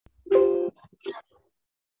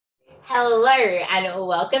Hello, and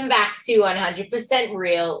welcome back to 100%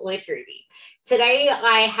 Real with Ruby. Today,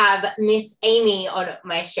 I have Miss Amy on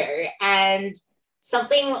my show, and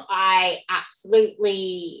something I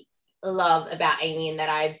absolutely love about Amy and that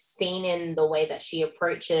I've seen in the way that she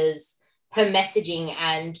approaches her messaging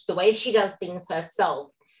and the way she does things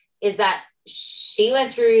herself is that she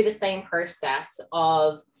went through the same process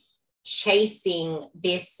of chasing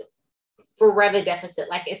this forever deficit.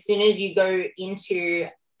 Like, as soon as you go into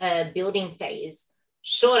a building phase,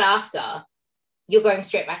 short after, you're going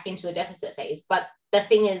straight back into a deficit phase. But the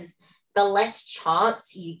thing is, the less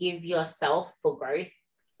chance you give yourself for growth,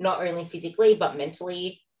 not only physically, but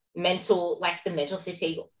mentally, like the mental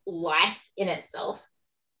fatigue, life in itself,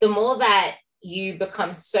 the more that you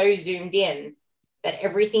become so zoomed in that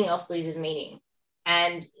everything else loses meaning.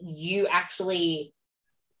 And you actually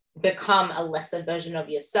become a lesser version of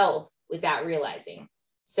yourself without realizing.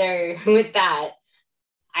 So, with that,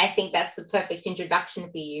 I think that's the perfect introduction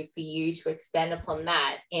for you to expand upon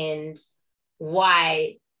that and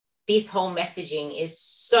why this whole messaging is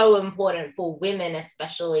so important for women,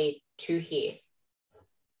 especially to hear.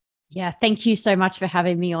 Yeah, thank you so much for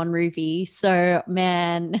having me on, Ruby. So,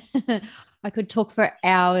 man, I could talk for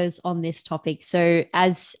hours on this topic. So,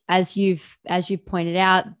 as you've pointed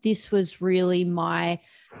out, this was really my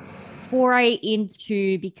foray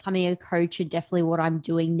into becoming a coach and definitely what I'm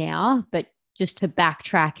doing now. But just to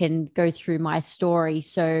backtrack and go through my story.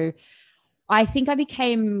 So, I think I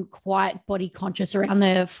became quite body conscious around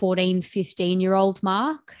the 14, 15-year-old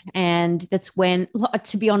mark. And that's when,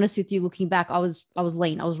 to be honest with you, looking back, I was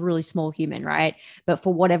lean. I was a really small human, right? But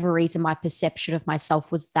for whatever reason, my perception of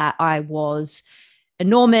myself was that I was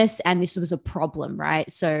enormous and this was a problem,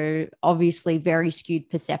 right? So obviously very skewed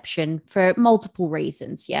perception for multiple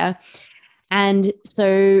reasons. Yeah. And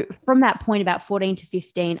so from that point, about 14 to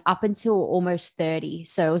 15, up until almost 30,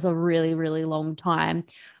 so it was a really, really long time,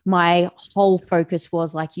 my whole focus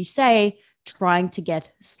was, like you say, trying to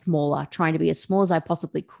get smaller, trying to be as small as I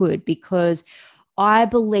possibly could, because I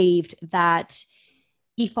believed that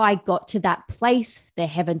if I got to that place, the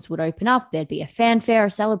heavens would open up. There'd be a fanfare,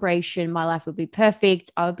 a celebration. My life would be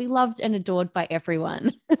perfect. I would be loved and adored by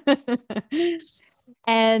everyone.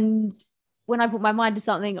 And when I put my mind to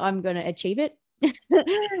something, I'm going to achieve it.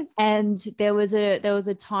 And there was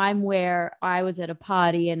a time where I was at a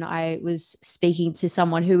party and I was speaking to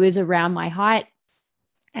someone who is around my height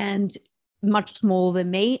and much smaller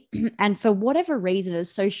than me. And for whatever reason, it's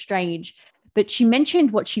so strange. But she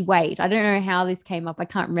mentioned what she weighed. I don't know how this came up. I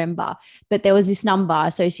can't remember. But there was this number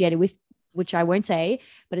associated with, which I won't say,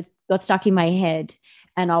 but it got stuck in my head.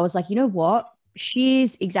 And I was like, you know what?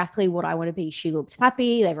 She's exactly what I want to be. She looks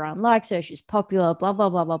happy. Everyone likes her. She's popular, blah, blah,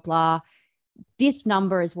 blah, blah, blah. This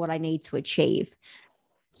number is what I need to achieve.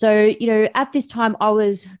 So, at this time, I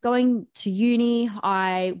was going to uni.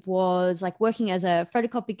 I was like working as a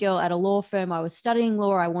photocopy girl at a law firm. I was studying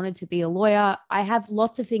law. I wanted to be a lawyer. I have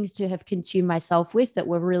lots of things to have consumed myself with that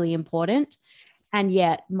were really important. And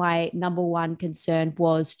yet, my number one concern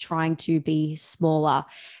was trying to be smaller.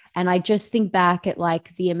 And I just think back at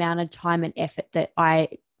like the amount of time and effort that I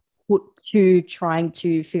put to trying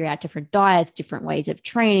to figure out different diets, different ways of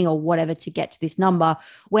training, or whatever to get to this number.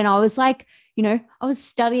 When I was like, I was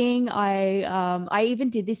studying. I even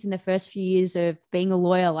did this in the first few years of being a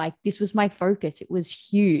lawyer. Like this was my focus. It was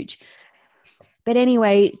huge. But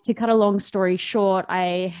anyway, to cut a long story short,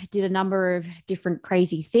 I did a number of different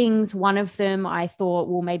crazy things. One of them, I thought,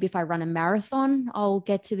 well, maybe if I run a marathon, I'll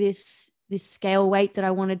get to this scale weight that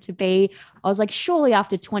I wanted to be. I was like, surely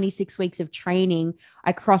after 26 weeks of training,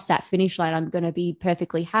 I cross that finish line. I'm going to be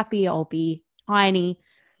perfectly happy. I'll be tiny.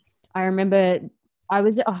 I remember I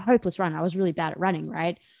was a hopeless runner. I was really bad at running,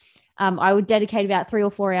 right? I would dedicate about 3 or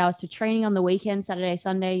 4 hours to training on the weekend, Saturday,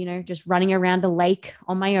 Sunday, just running around a lake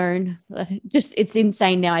on my own. Just, it's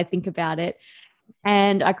insane now I think about it.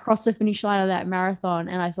 And I crossed the finish line of that marathon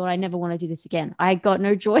and I thought I never want to do this again. I got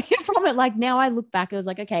no joy from it. Like now I look back, I was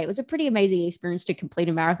like, okay, it was a pretty amazing experience to complete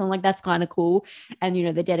a marathon. Like that's kind of cool. And,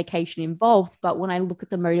 the dedication involved. But when I look at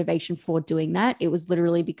the motivation for doing that, it was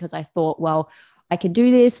literally because I thought, well, I can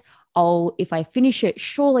do this. If I finish it,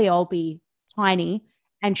 surely I'll be tiny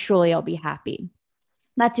and surely I'll be happy.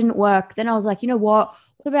 That didn't work. Then I was like, you know what?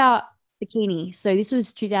 What about bikini? So this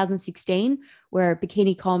was 2016, where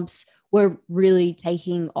bikini comps were really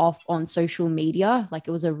taking off on social media. Like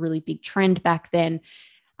it was a really big trend back then.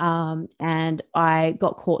 And I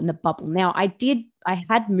got caught in the bubble. Now, I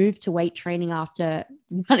had moved to weight training after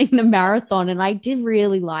running the marathon, and I did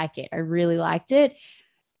really like it. I really liked it.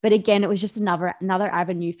 But again, it was just another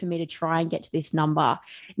avenue for me to try and get to this number.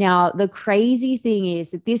 Now, the crazy thing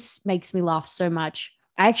is that this makes me laugh so much.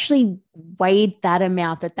 I actually weighed that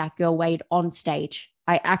amount that girl weighed on stage.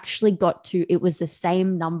 I actually got to, it was the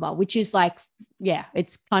same number, which is like, yeah,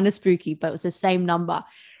 it's kind of spooky, but it was the same number.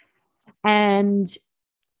 And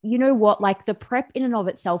you know what? Like the prep in and of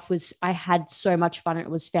itself was, I had so much fun. It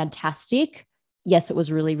was fantastic. Yes, it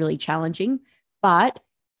was really, really challenging, but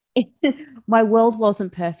my world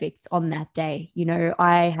wasn't perfect on that day. You know,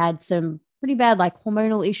 I had some pretty bad like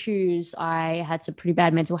hormonal issues. I had some pretty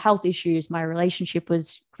bad mental health issues. My relationship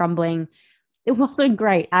was crumbling. It wasn't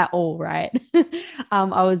great at all, right?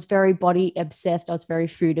 I was very body obsessed. I was very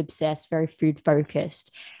food obsessed, very food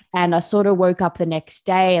focused. And I sort of woke up the next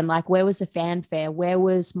day and like, where was the fanfare? Where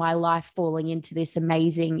was my life falling into this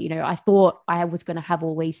amazing, you know, I thought I was going to have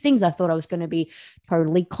all these things. I thought I was going to be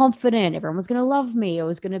totally confident. Everyone was going to love me. It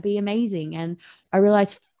was going to be amazing. And I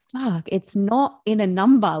realized, fuck, it's not in a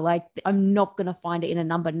number. Like I'm not going to find it in a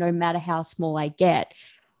number, no matter how small I get.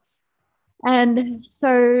 And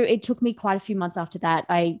so it took me quite a few months after that.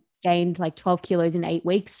 I gained like 12 kilos in 8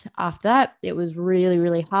 weeks after that. It was really,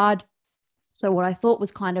 really hard. So what I thought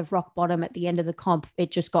was kind of rock bottom at the end of the comp,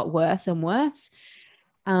 it just got worse and worse.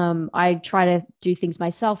 I tried to do things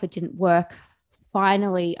myself. It didn't work.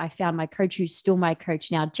 Finally, I found my coach, who's still my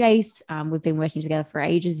coach now, Jace. We've been working together for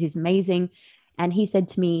ages. He's amazing. And he said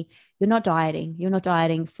to me, you're not dieting. You're not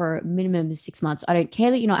dieting for a minimum of 6 months. I don't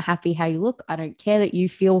care that you're not happy how you look. I don't care that you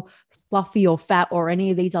feel fluffy or fat or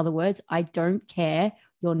any of these other words. I don't care.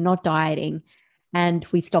 You're not dieting. And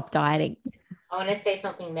we stopped dieting. I want to say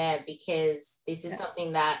something there because this is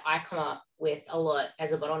something that I come up with a lot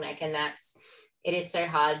as a bottleneck, and that's it is so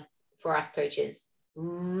hard for us coaches,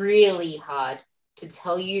 really hard to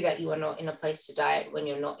tell you that you are not in a place to diet when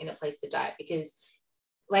you're not in a place to diet, because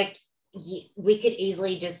like we could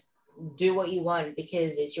easily just do what you want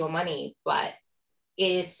because it's your money, but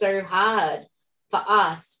it is so hard for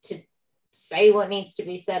us to say what needs to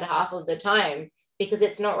be said half of the time because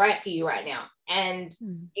it's not right for you right now. And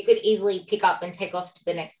you could easily pick up and take off to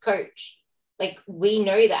the next coach. Like we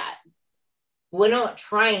know that. We're not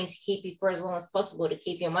trying to keep you for as long as possible to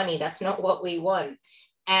keep your money. That's not what we want.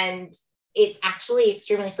 And it's actually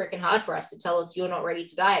extremely freaking hard for us to tell us you're not ready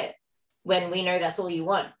to diet when we know that's all you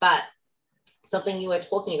want. But something you were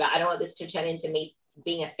talking about, I don't want this to turn into me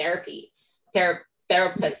being a therapist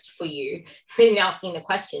for you and asking the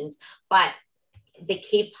questions. But the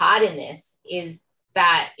key part in this is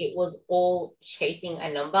that it was all chasing a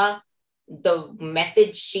number. The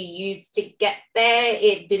method she used to get there,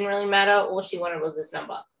 it didn't really matter. All she wanted was this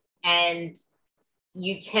number. And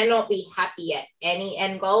you cannot be happy at any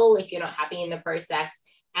end goal if you're not happy in the process.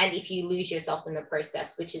 And if you lose yourself in the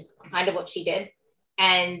process, which is kind of what she did.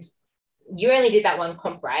 And you only did that one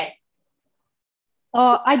comp, right?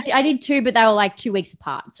 Oh, I did two, but they were like 2 weeks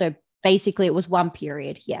apart. So basically it was one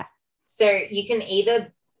period. Yeah. So you can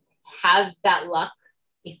either have that luck,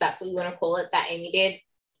 if that's what you want to call it, that Amy did,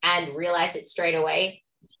 and realize it straight away,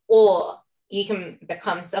 or you can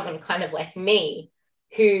become someone kind of like me,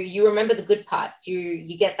 who you remember the good parts,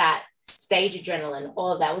 you get that stage adrenaline.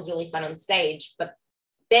 All of that was really fun on stage, but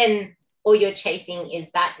then all you're chasing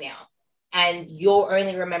is that now, and you're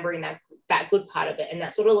only remembering that good part of it. And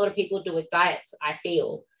that's what a lot of people do with diets. I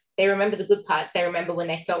feel they remember the good parts. They remember when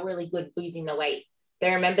they felt really good losing the weight.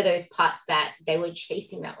 They remember those parts that they were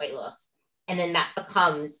chasing that weight loss. And then that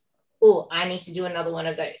becomes, oh, I need to do another one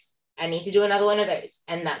of those. I need to do another one of those.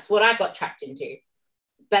 And that's what I got trapped into.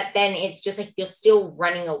 But then it's just like you're still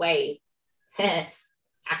running away.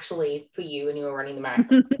 Actually, for you when you were running the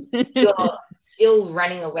marathon, you're still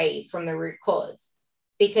running away from the root cause.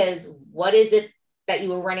 Because what is it that you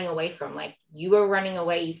were running away from? Like you were running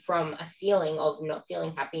away from a feeling of not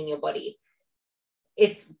feeling happy in your body.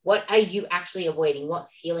 It's what are you actually avoiding? What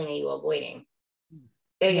feeling are you avoiding?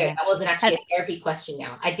 There you go. That wasn't actually a therapy question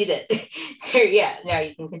now. I did it. So yeah, now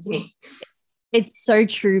you can continue. It's so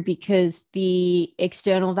true because the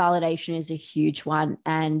external validation is a huge one.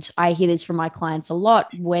 And I hear this from my clients a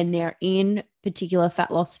lot when they're in particular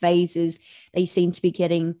fat loss phases. They seem to be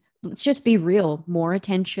getting, let's just be real, more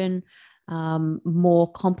attention,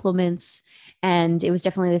 more compliments. And it was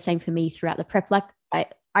definitely the same for me throughout the prep. Like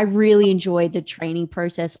I really enjoyed the training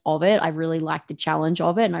process of it. I really liked the challenge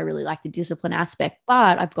of it and I really liked the discipline aspect.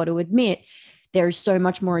 But I've got to admit, there is so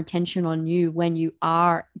much more attention on you when you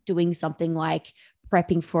are doing something like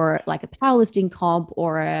prepping for like a powerlifting comp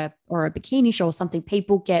or a bikini show or something.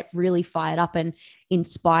 People get really fired up and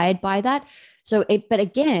inspired by that. But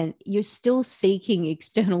again, you're still seeking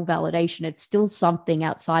external validation. It's still something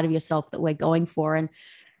outside of yourself that we're going for. And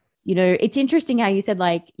you know, it's interesting how you said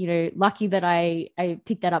like, you know, lucky that I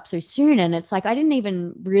picked that up so soon. And it's like, I didn't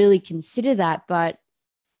even really consider that, but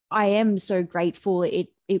I am so grateful. It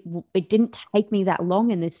didn't take me that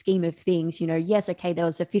long in the scheme of things. Yes, okay, there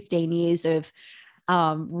was a 15 years of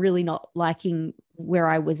really not liking where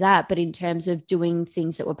I was at, but in terms of doing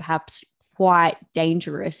things that were perhaps quite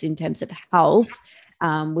dangerous in terms of health,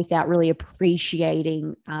 without really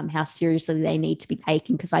appreciating how seriously they need to be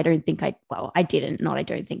taken. Because I don't think I didn't, not I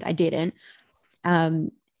don't think I didn't.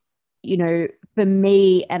 Um, for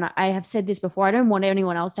me, and I have said this before, I don't want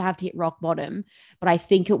anyone else to have to hit rock bottom, but I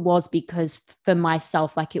think it was because for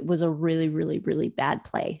myself, like it was a really, really, really bad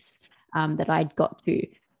place that I'd got to.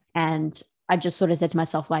 And I just sort of said to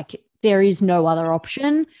myself, like, there is no other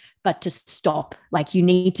option but to stop. Like, you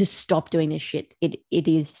need to stop doing this shit. It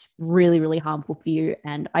is really, really harmful for you.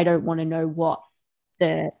 And I don't want to know what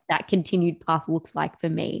that continued path looks like for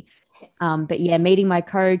me. But yeah, meeting my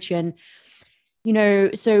coach and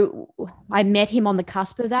so I met him on the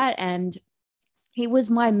cusp of that, and he was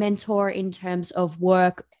my mentor in terms of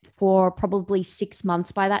work for probably 6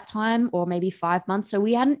 months by that time, or maybe 5 months. So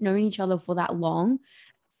we hadn't known each other for that long,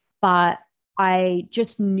 but I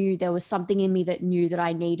just knew there was something in me that knew that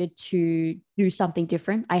I needed to do something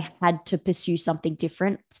different. I had to pursue something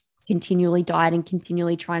different. Continually dieting,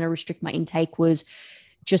 continually trying to restrict my intake was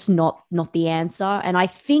just not the answer. And I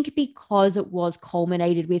think because it was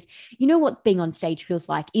culminated with, what being on stage feels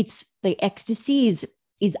like. It's the ecstasy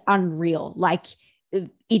is unreal. Like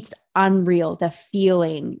it's unreal. The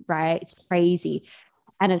feeling, right? It's crazy.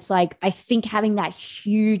 And it's like, I think having that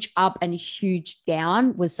huge up and huge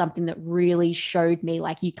down was something that really showed me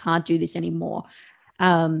like, you can't do this anymore.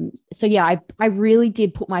 So yeah, I really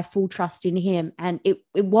did put my full trust in him, and it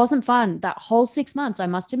wasn't fun. That whole 6 months, I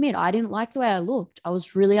must admit, I didn't like the way I looked. I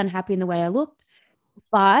was really unhappy in the way I looked.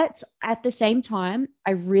 But at the same time,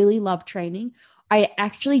 I really loved training. I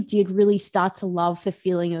actually did really start to love the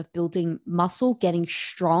feeling of building muscle, getting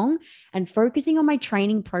strong, and focusing on my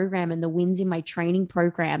training program and the wins in my training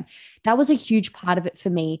program. That was a huge part of it for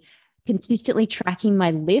me. Consistently tracking my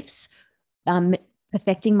lifts,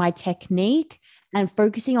 perfecting my technique, and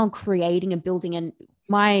focusing on creating and building. And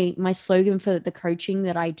my slogan for the coaching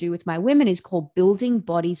that I do with my women is called Building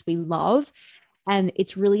Bodies We Love. And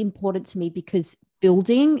it's really important to me because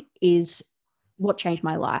building is what changed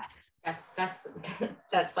my life. That's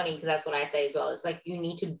funny, because that's what I say as well. It's like, you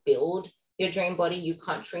need to build your dream body. You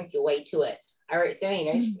can't shrink your way to it. I wrote so many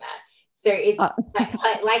notes from that. So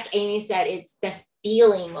it's like Amy said, it's the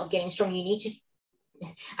feeling of getting strong. You need to,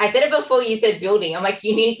 I said it before you said building. I'm like,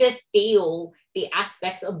 you need to feel the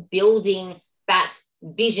aspects of building that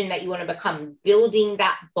vision that you want to become, building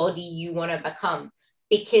that body you want to become.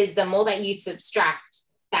 Because the more that you subtract,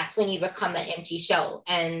 that's when you become an empty shell.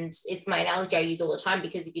 And it's my analogy I use all the time,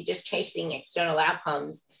 because if you're just chasing external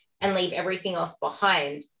outcomes and leave everything else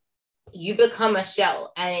behind, you become a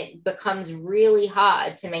shell, and it becomes really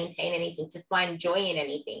hard to maintain anything, to find joy in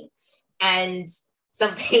anything. And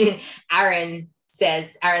something Aaron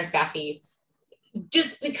Scaffy,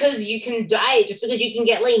 just because you can diet, just because you can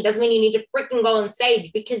get lean, doesn't mean you need to freaking go on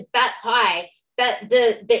stage, because that high, that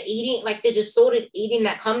the eating, like the disordered eating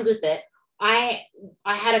that comes with it. I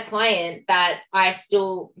had a client that I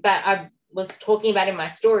was talking about in my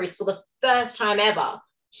stories for the first time ever.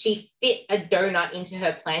 She fit a donut into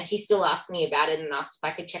her plan. She still asked me about it and asked if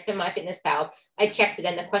I could check in MyFitnessPal. I checked it,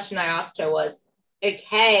 and the question I asked her was,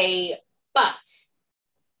 okay, but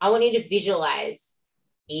I want you to visualize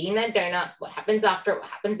eating that donut, what happens after it, what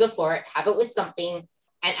happens before it, have it with something,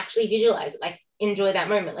 and actually visualize it, like enjoy that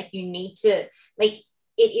moment. Like, you need to, like,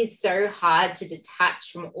 it is so hard to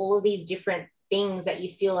detach from all of these different things that you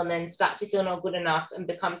feel, and then start to feel not good enough and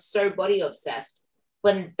become so body obsessed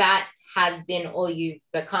when that has been all you've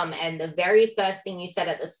become. And the very first thing you said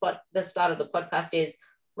at the start of the podcast is,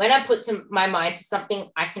 when I put to my mind to something,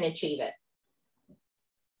 I can achieve it.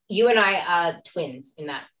 You and I are twins in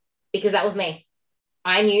that, because that was me.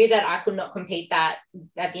 I knew that I could not compete that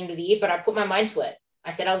at the end of the year, but I put my mind to it.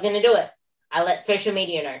 I said I was going to do it. I let social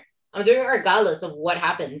media know. I'm doing it regardless of what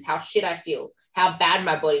happens, how shit I feel, how bad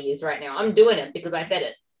my body is right now. I'm doing it because I said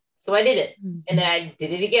it. So I did it. And then I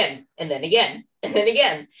did it again, and then again, and then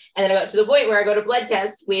again. And then I got to the point where I got a blood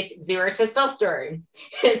test with 0 testosterone.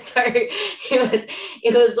 So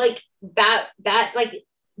it was like that like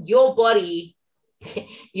your body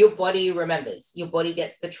remembers, your body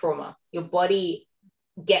gets the trauma, your body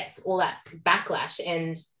gets all that backlash,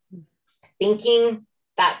 and thinking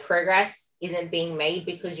that progress isn't being made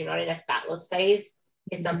because you're not in a fat loss phase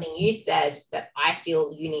is something you said that I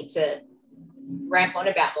feel you need to ramp on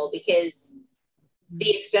about more, because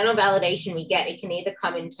the external validation we get, it can either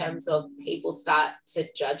come in terms of people start to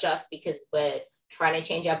judge us because we're trying to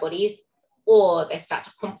change our bodies, or they start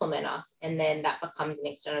to compliment us, and then that becomes an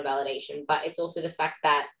external validation. But it's also the fact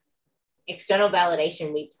that external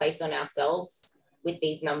validation we place on ourselves with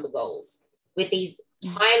these number goals, with these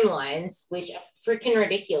timelines, which are freaking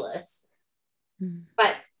ridiculous.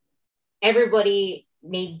 But everybody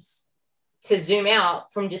needs to zoom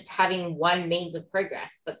out from just having one means of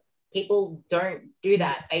progress. But people don't do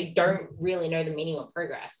that. They don't really know the meaning of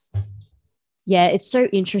progress. Yeah, it's so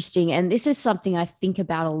interesting. And this is something I think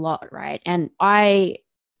about a lot, right? And I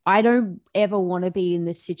don't ever want to be in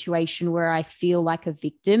this situation where I feel like a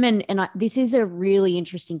victim. And this is a really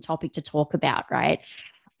interesting topic to talk about, right?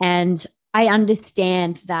 And I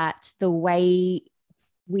understand that the way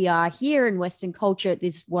we are here in Western culture,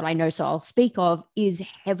 this is what I know, so I'll speak of, is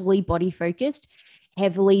heavily body focused,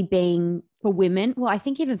 heavily being for women. Well, I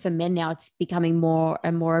think even for men now, it's becoming more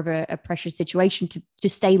and more of a pressure situation to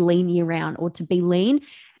stay lean year round or to be lean.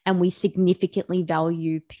 And we significantly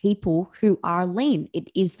value people who are lean. It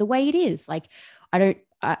is the way it is. Like, I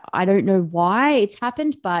don't know why it's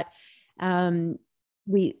happened, but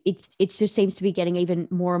it just seems to be getting even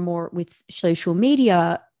more and more with social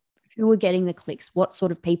media. Who are getting the clicks? What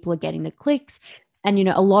sort of people are getting the clicks? And,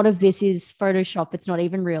 a lot of this is Photoshop. It's not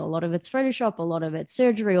even real. A lot of it's Photoshop, a lot of it's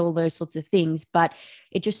surgery, all those sorts of things. But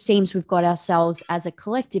it just seems we've got ourselves as a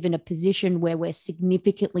collective in a position where we're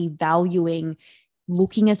significantly valuing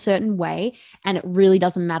looking a certain way. And it really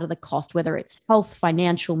doesn't matter the cost, whether it's health,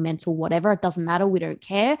 financial, mental, whatever. It doesn't matter. We don't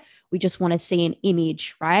care. We just want to see an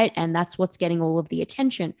image, right? And that's what's getting all of the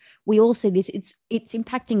attention. We all see this. It's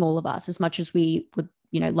impacting all of us as much as we would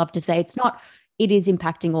love to say it's not. It is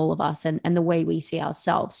impacting all of us and the way we see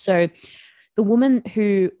ourselves. So the woman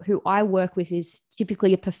who I work with is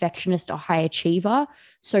typically a perfectionist, a high achiever.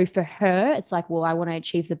 So for her, it's like, well, I want to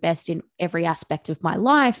achieve the best in every aspect of my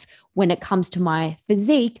life. When it comes to my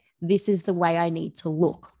physique, this is the way I need to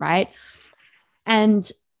look, right? And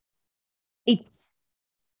it's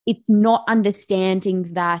not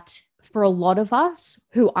understanding that for a lot of us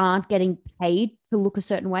who aren't getting paid to look a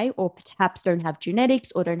certain way, or perhaps don't have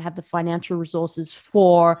genetics or don't have the financial resources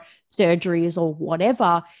for surgeries or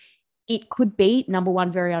whatever, it could be, number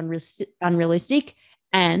one, very unrealistic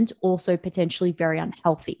and also potentially very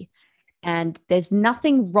unhealthy. And there's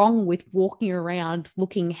nothing wrong with walking around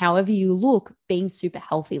looking however you look, being super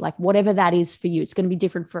healthy, like whatever that is for you. It's going to be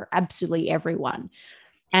different for absolutely everyone.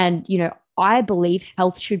 And, I believe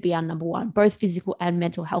health should be our number one. Both physical and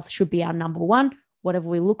mental health should be our number one. Whatever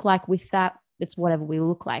we look like with that, it's whatever we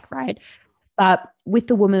look like, right? But with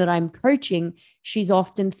the woman that I'm coaching, she's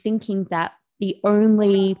often thinking that the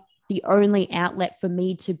only outlet for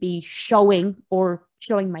me to be showing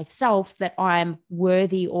myself that I'm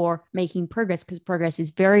worthy or making progress, because progress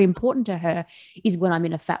is very important to her, is when I'm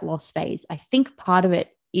in a fat loss phase. I think part of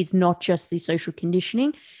it is not just the social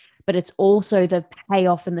conditioning, but it's also the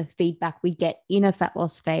payoff and the feedback we get in a fat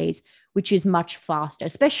loss phase, which is much faster,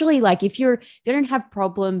 especially like if you don't have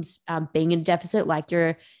problems being in deficit, like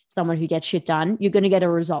you're someone who gets shit done, you're going to get a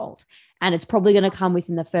result. And it's probably going to come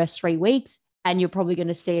within the first 3 weeks. And you're probably going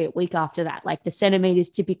to see it week after that. Like the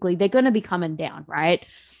centimeters, typically, they're going to be coming down, right?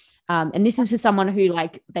 And this is for someone who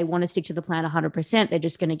they want to stick to the plan 100%. They're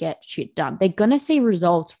just going to get shit done. They're going to see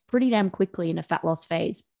results pretty damn quickly in a fat loss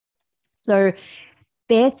phase. So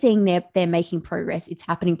they're seeing they're making progress. It's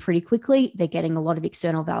happening pretty quickly. They're getting a lot of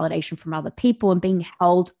external validation from other people and being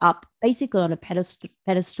held up basically on a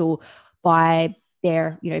pedestal by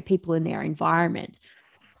their, people in their environment.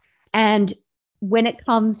 And when it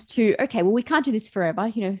comes to, okay, well, we can't do this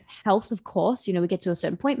forever, health, of course, we get to a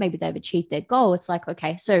certain point, maybe they've achieved their goal. It's like,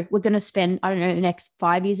 okay, so we're going to spend, I don't know, the next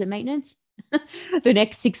 5 years of maintenance, the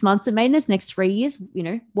next 6 months of maintenance, next 3 years,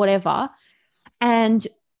 whatever. And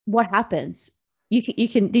what happens? You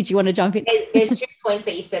can, did you want to jump in? There's 2 points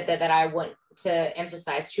that you said there that I want to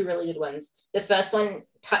emphasize, 2 really good ones. The first one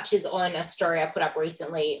touches on a story I put up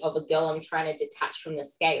recently of a girl I'm trying to detach from the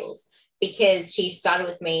scales, because she started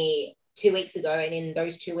with me 2 weeks ago. And in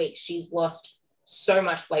those 2 weeks, she's lost so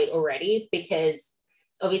much weight already, because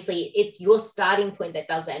obviously it's your starting point that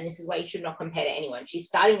does that. And this is why you should not compare to anyone. She's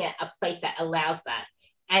starting at a place that allows that.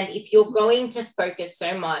 And if you're going to focus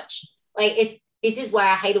so much, this is why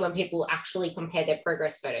I hate it when people actually compare their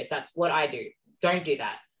progress photos. That's what I do. Don't do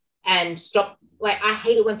that. And stop. I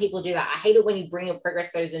hate it when people do that. I hate it when you bring your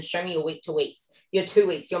progress photos and show me your week to weeks, your 2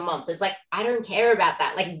 weeks, your month. It's like, I don't care about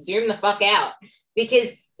that. Zoom the fuck out.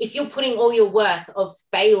 Because if you're putting all your worth of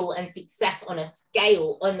fail and success on a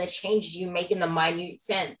scale on the changes you make in the minute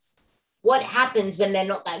sense, what happens when they're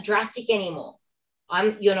not that drastic anymore?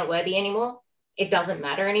 You're not worthy anymore. It doesn't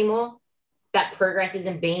matter anymore. That progress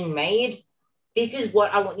isn't being made. this is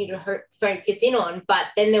what I want you to focus in on. But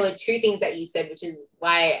then there were two things that you said, which is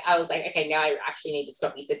why I was like, okay, now I actually need to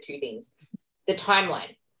stop. You said two things. The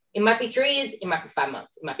timeline. It might be 3 years. It might be 5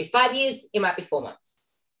 months. It might be 5 years. It might be 4 months.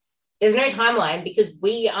 There's no timeline because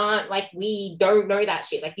we don't know that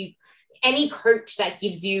shit. Like any coach that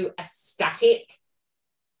gives you a static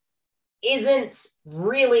isn't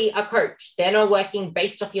really a coach. They're not working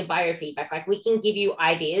based off your biofeedback. Like we can give you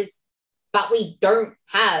ideas, but we don't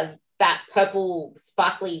have that purple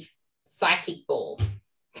sparkly psychic ball.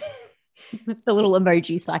 The little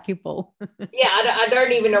emoji psychic ball. Yeah, I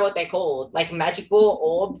don't even know what they're called. Like magic ball,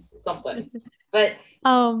 orbs, something. But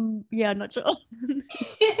yeah, not sure.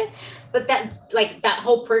 But that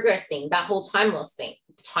whole progress thing, that whole timeline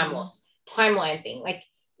thing, like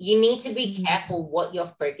you need to be careful what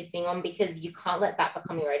you're focusing on because you can't let that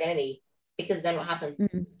become your identity because then what happens?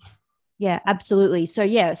 Yeah, absolutely. So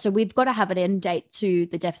we've got to have an end date to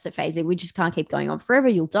the deficit phase. We just can't keep going on forever.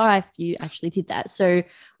 You'll die if you actually did that. So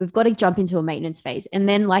we've got to jump into a maintenance phase. And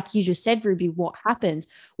then, like you just said, Ruby, what happens?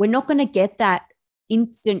 We're not going to get that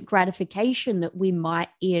instant gratification that we might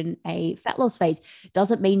in a fat loss phase.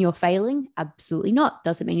 Doesn't mean you're failing. Absolutely not.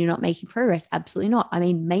 Doesn't mean you're not making progress. Absolutely not. I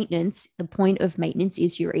mean, maintenance, the point of maintenance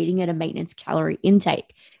is you're eating at a maintenance calorie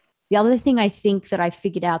intake. The other thing I think that I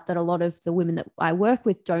figured out that a lot of the women that I work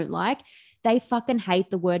with don't like, they fucking hate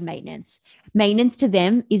the word maintenance. Maintenance to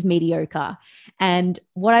them is mediocre. And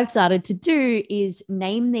what I've started to do is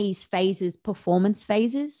name these phases performance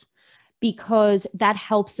phases, because that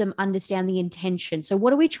helps them understand the intention. So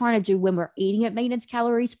what are we trying to do when we're eating at maintenance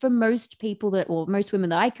calories? For most people or most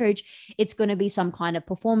women that I coach, it's going to be some kind of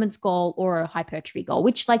performance goal or a hypertrophy goal,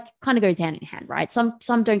 which like kind of goes hand in hand, right? Some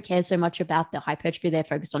don't care so much about the hypertrophy. They're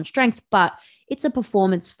focused on strength, but it's a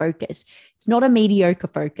performance focus. It's not a mediocre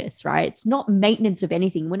focus, right? It's not maintenance of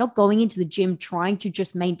anything. We're not going into the gym trying to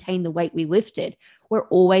just maintain the weight we lifted. We're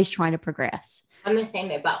always trying to progress. I'm the same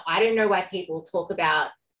there, but I don't know why people talk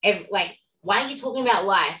about why are you talking about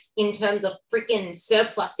life in terms of freaking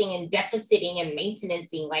surplusing and deficiting and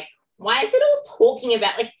maintenancing? Like, why is it all talking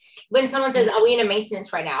about, like, when someone says, are we in a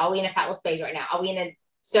maintenance right now? Are we in a fat loss phase right now? Are we in a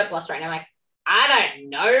surplus right now? I'm like, I don't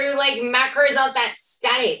know. Like, macros aren't that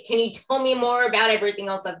static. Can you tell me more about everything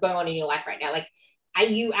else that's going on in your life right now? Like, are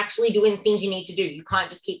you actually doing things you need to do? You can't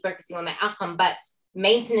just keep focusing on the outcome, but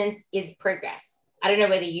maintenance is progress. I don't know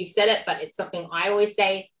whether you've said it, but it's something I always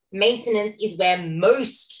say. Maintenance is where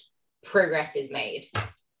most progress is made.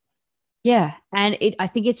 Yeah. And I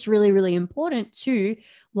think it's really, really important too,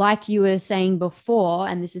 like you were saying before,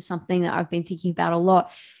 and this is something that I've been thinking about a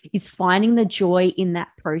lot, is finding the joy in that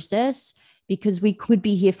process, because we could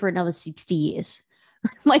be here for another 60 years.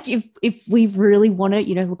 Like if we really want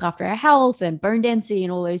to, look after our health and bone density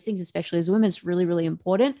and all those things, especially as women, it's really, really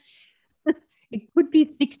important. It could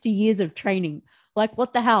be 60 years of training. Like,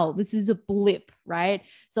 what the hell? This is a blip, right?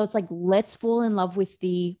 So it's like, let's fall in love with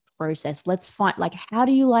the process. Let's find, like, how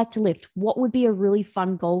do you like to lift? What would be a really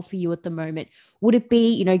fun goal for you at the moment? Would it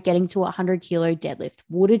be, getting to a 100-kilo deadlift?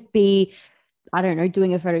 Would it be, I don't know,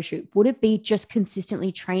 doing a photo shoot? Would it be just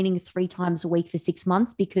consistently training 3 times a week for 6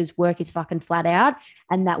 months because work is fucking flat out?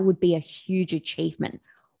 And that would be a huge achievement,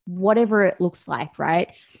 whatever it looks like,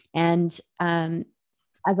 right? And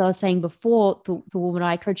as I was saying before, the woman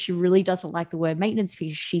I coach, she really doesn't like the word maintenance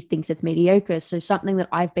because she thinks it's mediocre. So something that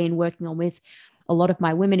I've been working on with a lot of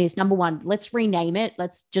my women is, number one, let's rename it.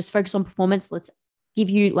 Let's just focus on performance. Let's give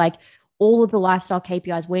you like all of the lifestyle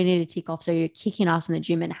KPIs we need to tick off so you're kicking ass in the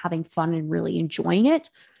gym and having fun and really enjoying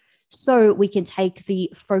it. So we can take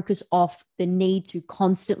the focus off the need to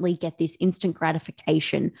constantly get this instant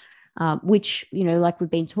gratification, which, like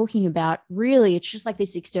we've been talking about, really, it's just like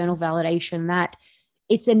this external validation that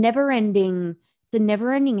it's a never-ending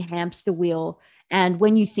hamster wheel. And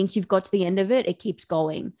when you think you've got to the end of it, it keeps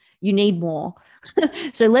going. You need more.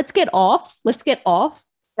 So let's get off,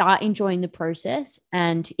 start enjoying the process.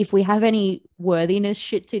 And if we have any worthiness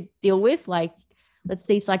shit to deal with, like, let's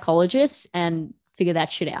see psychologists and figure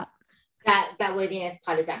that shit out. That worthiness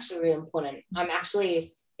part is actually really important.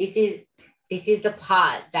 This is the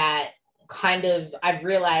part that kind of I've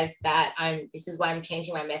realized that this is why I'm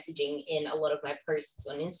changing my messaging in a lot of my posts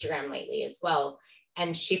on Instagram lately as well,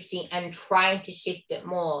 and shifting and trying to shift it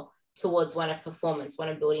more towards one of performance, one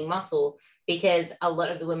of building muscle, because a lot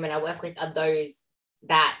of the women I work with are those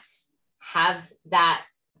that have that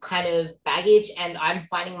kind of baggage, and I'm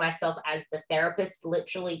finding myself as the therapist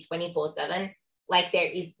literally 24/7. Like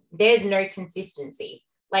there's no consistency.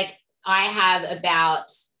 Like I have about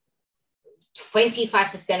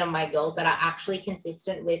 25% of my girls that are actually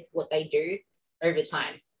consistent with what they do over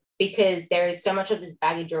time, because there is so much of this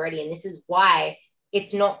baggage already. And this is why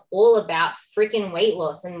it's not all about freaking weight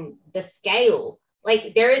loss and the scale.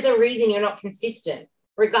 Like, there is a reason you're not consistent.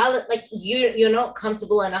 Regardless, like you're not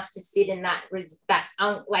comfortable enough to sit in that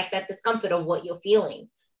that discomfort of what you're feeling.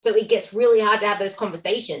 So it gets really hard to have those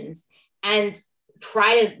conversations and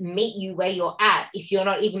try to meet you where you're at if you're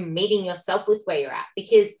not even meeting yourself with where you're at.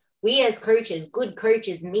 Because we as coaches, good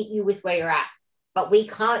coaches, meet you with where you're at. But we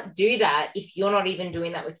can't do that if you're not even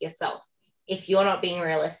doing that with yourself, if you're not being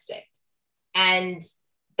realistic. And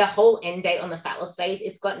the whole end date on the fat loss phase,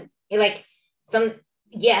 it's gotten like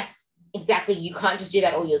yes, exactly. You can't just do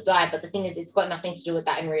that or you'll die. But the thing is, it's got nothing to do with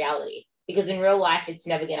that in reality, because in real life, it's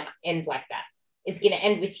never going to end like that. It's going to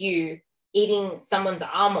end with you eating someone's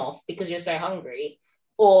arm off because you're so hungry,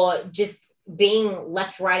 or just being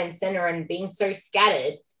left, right, and center and being so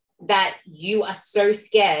scattered that you are so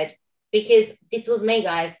scared. Because this was me,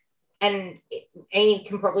 guys, and Amy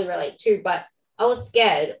can probably relate too, but I was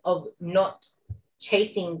scared of not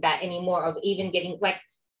chasing that anymore, of even getting, like,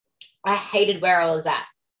 I hated where I was at.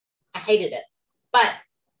 I hated it. But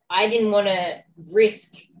I didn't want to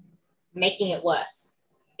risk making it worse,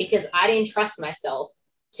 because I didn't trust myself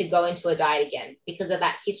to go into a diet again because of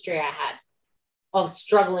that history I had of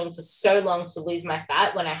struggling for so long to lose my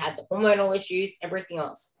fat when I had the hormonal issues, everything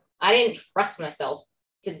else. I didn't trust myself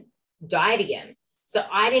to diet again. So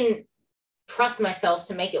I didn't trust myself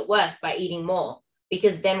to make it worse by eating more,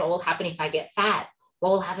 because then what will happen if I get fat? What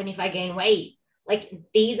will happen if I gain weight? Like,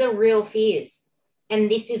 these are real fears. And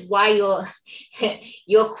this is why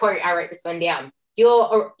your quote, I wrote this one down,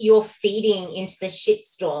 you're feeding into the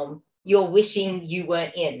shitstorm you're wishing you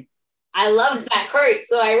weren't in. I loved that quote,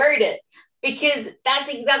 so I wrote it, because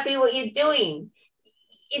that's exactly what you're doing.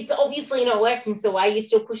 It's obviously not working, so why are you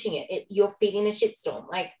still pushing it? You're feeding the shitstorm.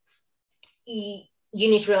 Like, you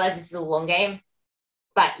need to realize this is a long game,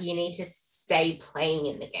 but you need to stay playing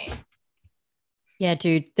in the game. Yeah,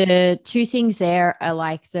 dude. The two things there are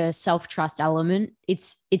like the self-trust element.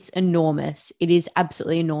 It's enormous. It is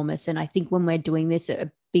absolutely enormous. And I think when we're doing this,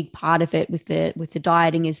 a big part of it with the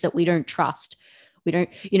dieting is that we don't trust. We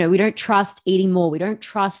don't trust eating more. We don't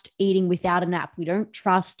trust eating without a nap. We don't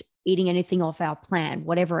trust eating anything off our plan,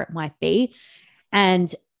 whatever it might be.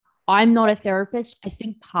 And I'm not a therapist. I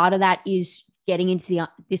think part of that is getting into the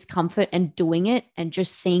discomfort and doing it and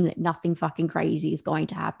just seeing that nothing fucking crazy is going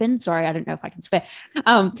to happen. Sorry, I don't know if I can swear.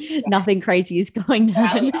 Nothing crazy is going to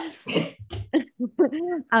happen.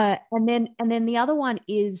 And then the other one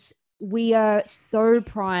is, we are so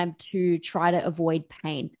primed to try to avoid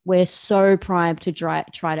pain. We're so primed to try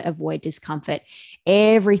to avoid discomfort.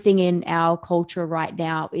 Everything in our culture right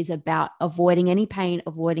now is about avoiding any pain,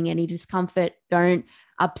 avoiding any discomfort. Don't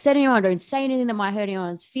upset anyone. Don't say anything that might hurt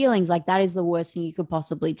anyone's feelings. Like, that is the worst thing you could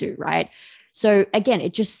possibly do, right? So again,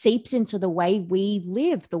 it just seeps into the way we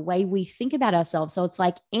live, the way we think about ourselves. So it's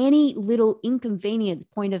like any little inconvenience,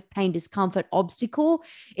 point of pain, discomfort, obstacle,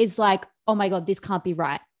 it's like, oh my God, this can't be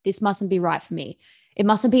right. This mustn't be right for me. It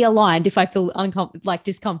mustn't be aligned if I feel like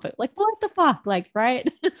discomfort. Like, what the fuck? Like,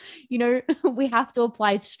 right? We have to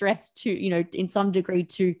apply stress to, in some degree,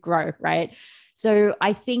 to grow, right? So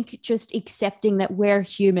I think just accepting that we're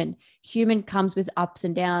human. Human comes with ups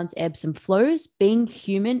and downs, ebbs and flows. Being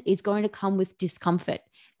human is going to come with discomfort.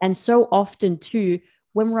 And so often too,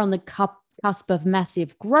 when we're on the cusp of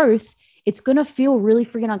massive growth, it's going to feel really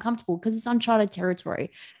freaking uncomfortable because it's uncharted territory.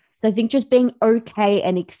 So I think just being okay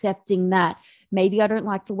and accepting that maybe I don't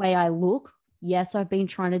like the way I look. Yes, I've been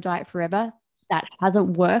trying to diet forever. That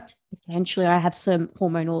hasn't worked. Potentially, I have some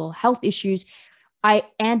hormonal health issues. I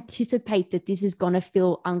anticipate that this is going to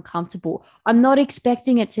feel uncomfortable. I'm not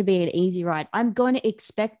expecting it to be an easy ride. I'm going to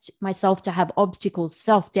expect myself to have obstacles,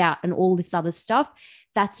 self-doubt, and all this other stuff.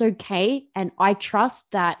 That's okay. And I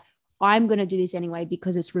trust that I'm going to do this anyway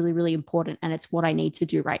because it's really, really important and it's what I need to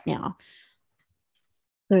do right now.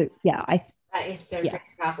 So yeah, that is so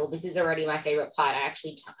powerful. This is already my favorite part. I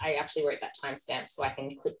actually wrote that timestamp so I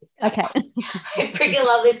can click this part. Okay. I freaking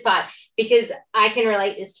love this part because I can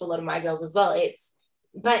relate this to a lot of my girls as well.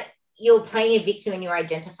 But you're playing a victim and you're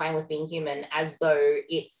identifying with being human as though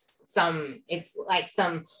it's like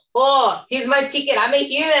oh, here's my ticket. I'm a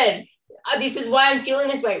human. This is why I'm feeling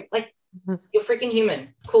this way. Like, you're freaking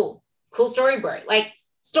human. Cool story, bro. Like,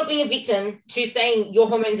 stop being a victim to saying your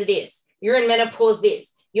hormones are this. You're in menopause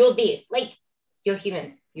this. You're this. Like, you're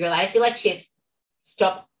human. You're allowed to feel like shit.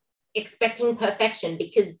 Stop expecting perfection,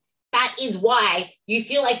 because that is why you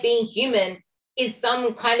feel like being human is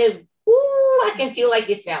some kind of, I can feel like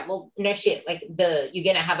this now. Well, no shit. Like, you're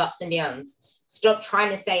going to have ups and downs. Stop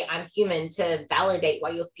trying to say I'm human to validate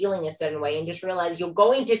why you're feeling a certain way, and just realize you're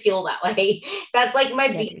going to feel that way. That's like my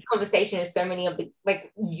biggest conversation with so many of the,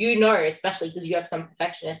 like, especially because you have some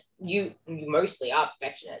perfectionists, you mostly are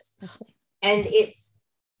perfectionists. And it's,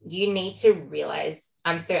 you need to realize,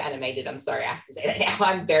 I'm so animated. I'm sorry, I have to say that now.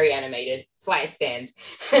 I'm very animated. That's why I stand.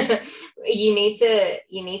 You need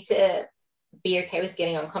to be okay with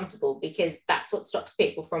getting uncomfortable, because that's what stops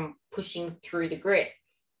people from pushing through the grit.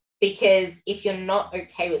 Because if you're not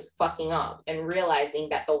okay with fucking up and realizing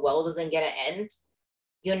that the world isn't going to end,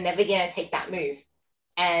 you're never going to take that move.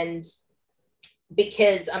 And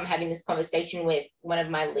because I'm having this conversation with one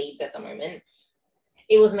of my leads at the moment,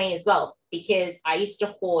 it was me as well, because I used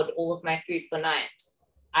to hoard all of my food for night.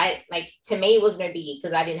 To me, it was no biggie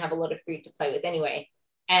because I didn't have a lot of food to play with anyway.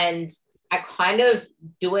 And I kind of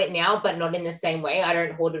do it now, but not in the same way. I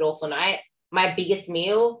don't hoard it all for night. My biggest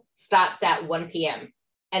meal starts at 1 p.m.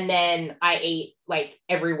 And then I eat like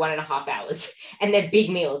every 1.5 hours. And they're big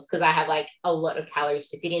meals because I have like a lot of calories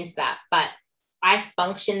to fit into that. But I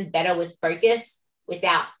function better with focus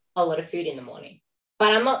without a lot of food in the morning.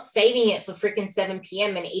 But I'm not saving it for freaking 7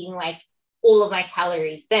 p.m. and eating like all of my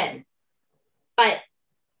calories then. But,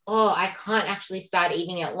 I can't actually start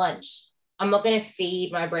eating at lunch. I'm not going to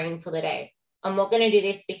feed my brain for the day. I'm not going to do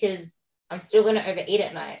this because I'm still going to overeat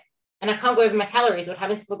at night. And I can't go over my calories. What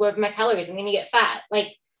happens if I go over my calories? I'm going to get fat.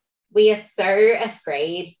 Like, we are so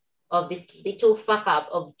afraid of this little fuck up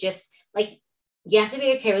of just like, you have to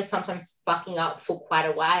be okay with sometimes fucking up for quite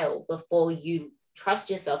a while before you trust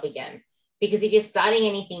yourself again. Because if you're starting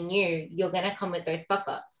anything new, you're going to come with those fuck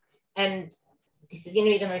ups. And this is going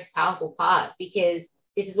to be the most powerful part, because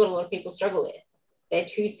this is what a lot of people struggle with. They're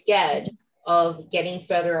too scared of getting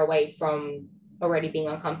further away from already being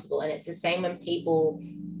uncomfortable. And it's the same when people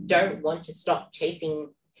don't want to stop chasing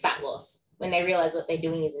fat loss, when they realize what they're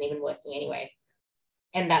doing isn't even working anyway.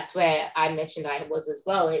 And that's where I mentioned I was as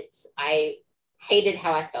well. I hated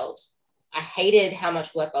how I felt. I hated how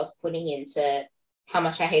much work I was putting into, how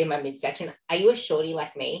much I hated my midsection. Are you a shorty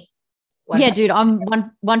like me? Yeah, dude, I'm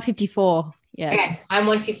 154. Yeah. Okay, I'm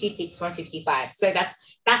 156, 155. So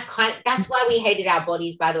that's why we hated our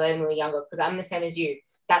bodies, by the way, when we were younger, because I'm the same as you.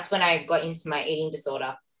 That's when I got into my eating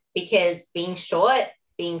disorder, because being short,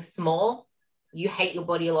 being small, you hate your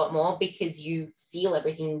body a lot more because you feel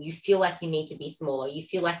everything. You feel like you need to be smaller. You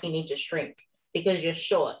feel like you need to shrink because you're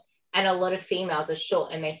short. And a lot of females are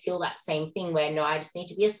short and they feel that same thing where, no, I just need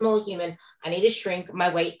to be a small human. I need to shrink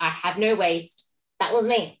my weight. I have no waist. That was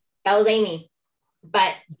me. That was Amy.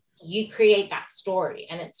 But you create that story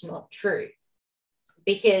and it's not true,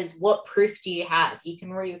 because what proof do you have? You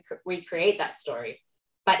can recreate that story.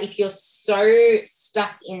 But if you're so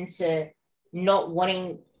stuck into not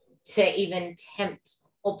wanting to even tempt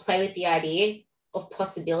or play with the idea of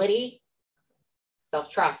possibility,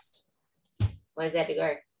 self-trust, where's that to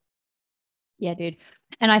go? Yeah, dude.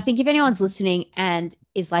 And I think if anyone's listening and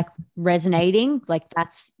is like resonating, like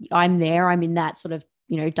I'm there, I'm in that sort of,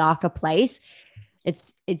 darker place.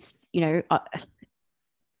 It's,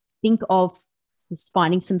 think of just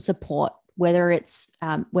finding some support, whether it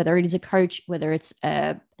is a coach, whether it's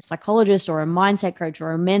a psychologist or a mindset coach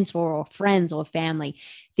or a mentor or friends or family.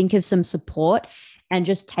 Think of some support and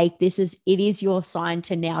just take this as it is your sign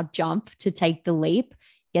to now jump, to take the leap.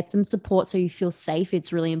 Get some support so you feel safe.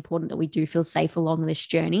 It's really important that we do feel safe along this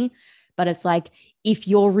journey. But it's like, if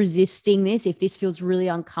you're resisting this, if this feels really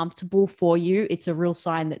uncomfortable for you, it's a real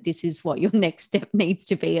sign that this is what your next step needs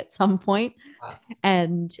to be at some point. Wow.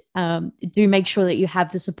 And do make sure that you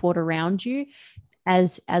have the support around you.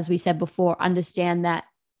 As we said before, understand that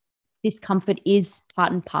discomfort is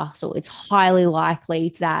part and parcel. It's highly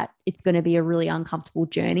likely that it's going to be a really uncomfortable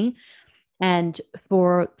journey. And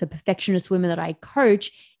for the perfectionist women that I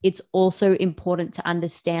coach, it's also important to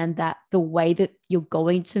understand that the way that you're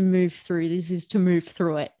going to move through this is to move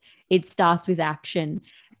through it. It starts with action,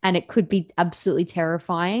 and it could be absolutely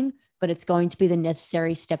terrifying, but it's going to be the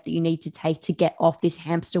necessary step that you need to take to get off this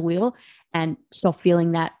hamster wheel and stop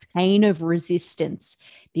feeling that pain of resistance.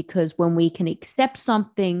 Because when we can accept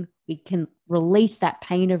something, we can release that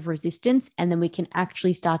pain of resistance, and then we can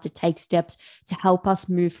actually start to take steps to help us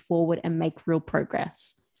move forward and make real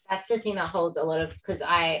progress. That's the thing that holds a lot of, because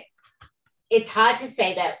it's hard to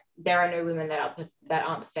say that there are no women that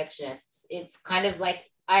aren't perfectionists. It's kind of like,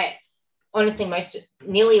 honestly,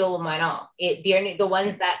 nearly all of mine are. The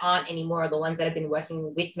ones that aren't anymore are the ones that have been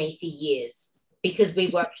working with me for years, because we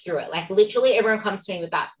worked through it. Like, literally everyone comes to me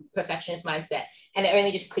with that perfectionist mindset, and it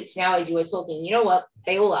only just clicked now as you were talking. You know what?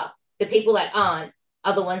 They all are. The people that aren't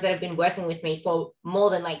are the ones that have been working with me for more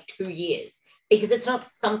than like 2 years, because it's not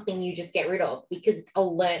something you just get rid of, because it's a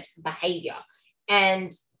learnt behavior.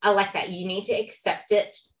 And I like that. You need to accept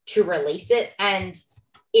it to release it. And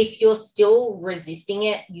if you're still resisting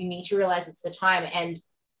it, you need to realize it's the time. And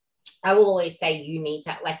I will always say you need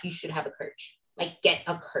to, like, you should have a coach. Like, get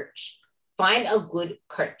a coach. Find a good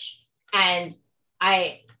coach. And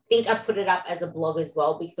I think I put it up as a blog as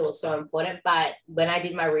well because it was so important. But when I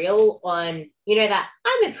did my reel on, you know, that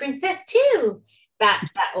I'm a princess too, that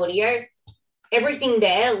audio, everything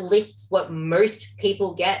there lists what most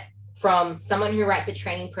people get from someone who writes a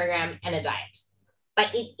training program and a diet.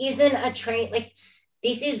 But it isn't a training. Like,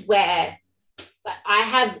 this is where I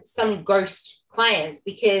have some ghost clients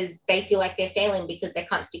because they feel like they're failing because they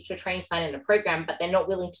can't stick to a training plan and a program, but they're not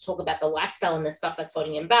willing to talk about the lifestyle and the stuff that's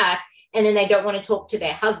holding them back. And then they don't want to talk to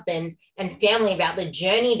their husband and family about the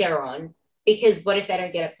journey they're on, because what if they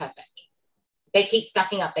don't get it perfect? They keep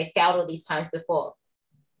stuffing up. They failed all these times before.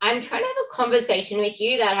 I'm trying to have a conversation with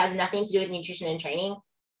you that has nothing to do with nutrition and training,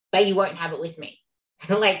 but you won't have it with me.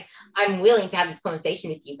 Like, I'm willing to have this conversation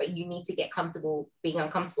with you, but you need to get comfortable being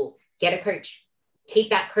uncomfortable. Get a coach. Keep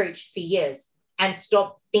that coach for years and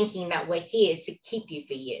stop thinking that we're here to keep you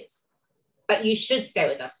for years. But you should stay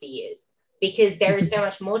with us for years because there is so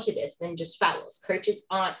much more to this than just fat loss. Coaches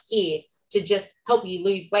aren't here to just help you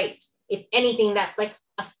lose weight. If anything, that's like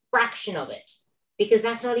a fraction of it, because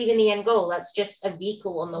that's not even the end goal. That's just a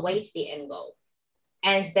vehicle on the way to the end goal.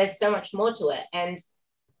 And there's so much more to it. And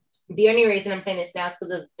the only reason I'm saying this now is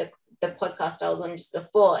because of the podcast I was on just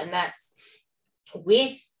before. And that's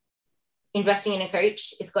with investing in a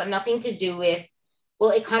coach. It's got nothing to do with,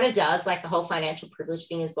 well, it kind of does, like the whole financial privilege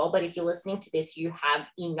thing as well. But if you're listening to this, you have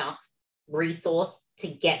enough resource to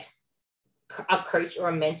get a coach or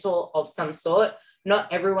a mentor of some sort.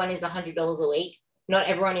 Not everyone is $100 a week. Not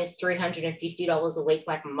everyone is $350 a week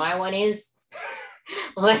like my one is.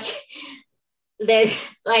 Like, there's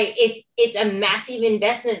like, it's a massive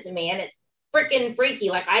investment for me, and it's freaking freaky.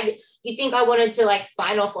 Like, you think I wanted to like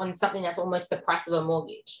sign off on something that's almost the price of a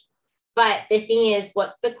mortgage. But the thing is,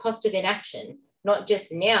 what's the cost of inaction? Not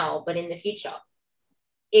just now, but in the future.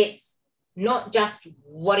 It's not just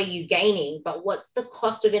what are you gaining, but what's the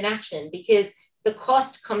cost of inaction? Because the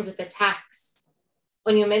cost comes with a tax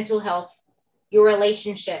on your mental health, your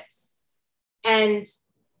relationships. And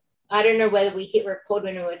I don't know whether we hit record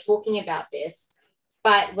when we were talking about this,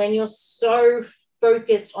 but when you're so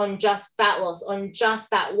focused on just fat loss, on just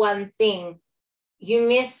that one thing, you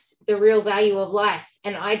miss the real value of life.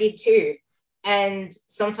 And I did too. And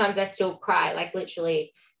sometimes I still cry, like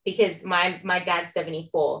literally, because my dad's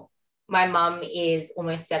 74. My mum is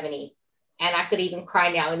almost 70. And I could even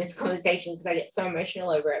cry now in this conversation because I get so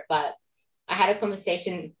emotional over it. But I had a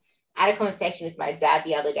conversation with my dad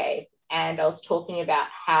the other day, and I was talking about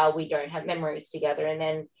how we don't have memories together. And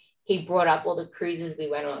then he brought up all the cruises we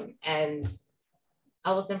went on, and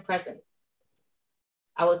I wasn't present.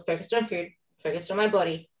 I was focused on food, focused on my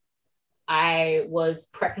body. I was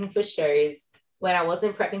prepping for shows. When I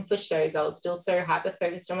wasn't prepping for shows, I was still so hyper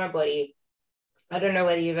focused on my body. I don't know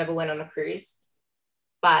whether you've ever went on a cruise,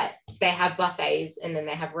 but they have buffets and then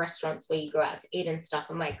they have restaurants where you go out to eat and stuff.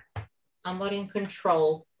 I'm like, I'm not in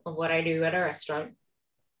control of what I do at a restaurant,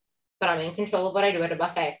 but I'm in control of what I do at a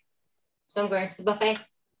buffet. So I'm going to the buffet.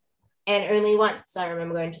 And only once I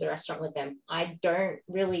remember going to the restaurant with them. I don't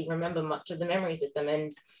really remember much of the memories with them.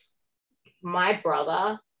 And my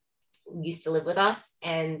brother used to live with us,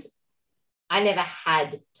 and I never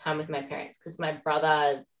had time with my parents because my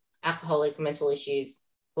brother, alcoholic, mental issues,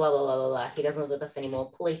 blah, blah, blah, blah, blah. He doesn't live with us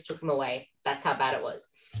anymore. Police took him away. That's how bad it was.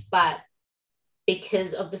 But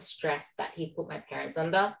because of the stress that he put my parents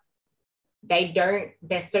under, they're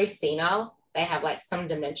so senile. They have like some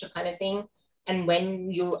dementia kind of thing. And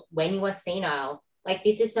when you are senile, like,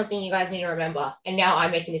 this is something you guys need to remember. And now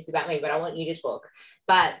I'm making this about me, but I want you to talk.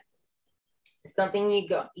 But something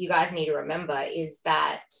you guys need to remember is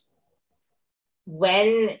that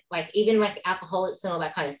when, like, even like alcoholics and all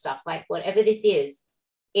that kind of stuff, like whatever this is,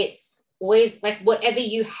 it's always like whatever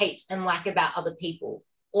you hate and like about other people,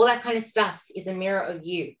 all that kind of stuff is a mirror of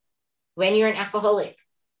you. When you're an alcoholic,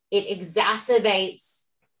 it exacerbates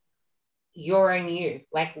your own you,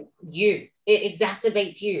 like you. It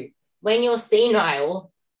exacerbates you. When you're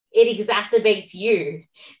senile, it exacerbates you.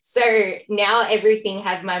 So now everything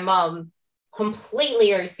has my mom completely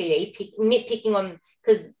OCD, nitpicking on,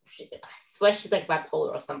 because I swear she's like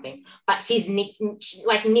bipolar or something, but she's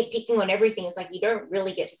like nitpicking on everything. It's like you don't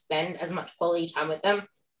really get to spend as much quality time with them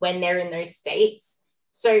when they're in those states.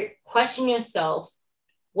 So question yourself,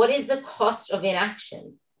 what is the cost of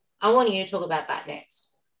inaction? I want you to talk about that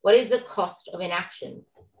next. What is the cost of inaction?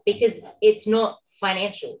 Because it's not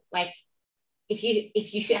financial. Like, if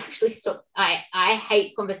you actually stop, I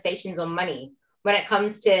hate conversations on money when it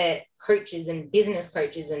comes to coaches and business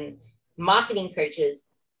coaches and marketing coaches,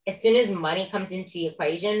 as soon as money comes into the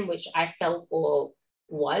equation, which I fell for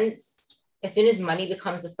once, as soon as money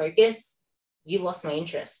becomes the focus, you lost my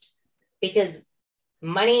interest, because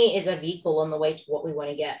money is a vehicle on the way to what we want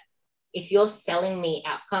to get. If you're selling me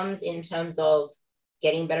outcomes in terms of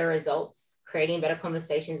getting better results, creating better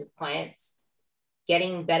conversations with clients,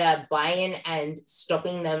 getting better buy-in and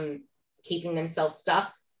stopping them keeping themselves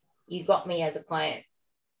stuck, you got me as a client,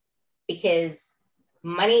 because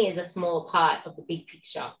money is a smaller part of the big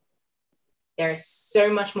picture. There is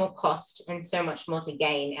so much more cost and so much more to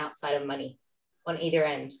gain outside of money on either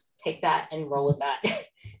end. Take that and roll with that.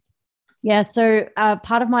 Yeah. So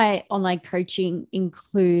part of my online coaching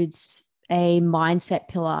includes a mindset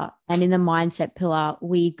pillar. And in the mindset pillar,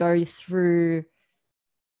 we go through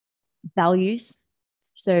values.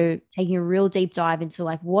 So taking a real deep dive into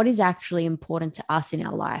like what is actually important to us in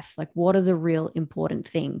our life, like what are the real important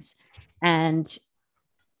things, and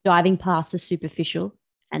diving past the superficial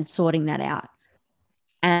and sorting that out.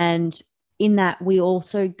 And in that, we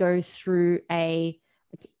also go through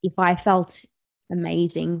if I felt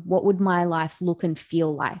amazing, what would my life look and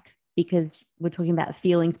feel like? Because we're talking about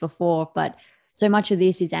feelings before, but so much of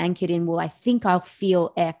this is anchored in, well, I think I'll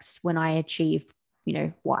feel X when I achieve,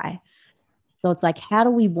 Y. So it's like, how do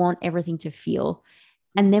we want everything to feel?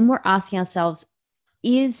 And then we're asking ourselves,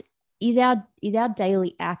 is our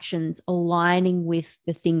daily actions aligning with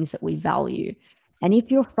the things that we value? And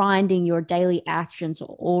if you're finding your daily actions are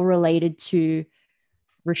all related to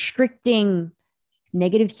restricting,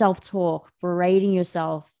 negative self-talk, berating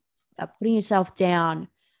yourself, putting yourself down,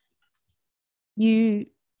 you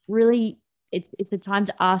really, it's a time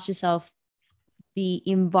to ask yourself, the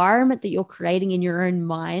environment that you're creating in your own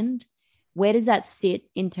mind, where does that sit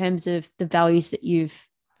in terms of the values that you've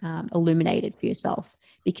illuminated for yourself?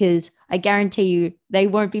 Because I guarantee you they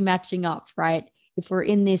won't be matching up, right? If we're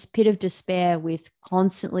in this pit of despair with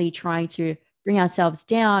constantly trying to bring ourselves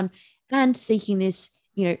down and seeking this,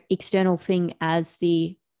 external thing as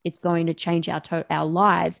it's going to change our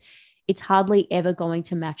lives, it's hardly ever going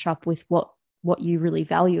to match up with what you really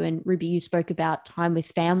value. And Ruby, you spoke about time with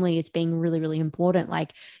family as being really, really important.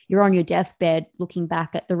 Like, you're on your deathbed looking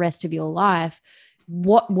back at the rest of your life.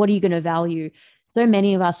 What are you going to value? So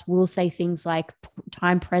many of us will say things like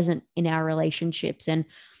time present in our relationships. And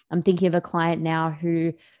I'm thinking of a client now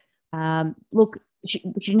who, she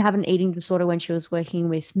didn't have an eating disorder when she was working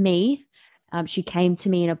with me. She came to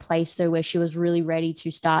me in a place though where she was really ready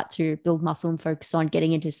to start to build muscle and focus on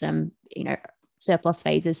getting into some, surplus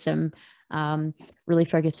phases, some really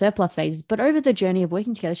focused surplus phases. But over the journey of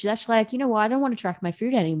working together, she's actually like, I don't want to track my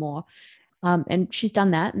food anymore. And she's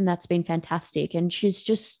done that, and that's been fantastic. And she's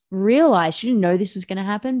just realized, she didn't know this was going to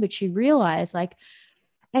happen, but she realized, like,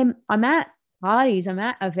 I'm at parties, I'm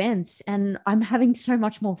at events, and I'm having so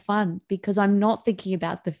much more fun because I'm not thinking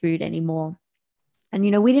about the food anymore. And,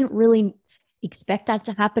 we didn't really expect that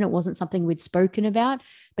to happen. It wasn't something we'd spoken about,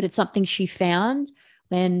 but it's something she found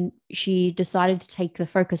when she decided to take the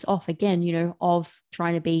focus off again, of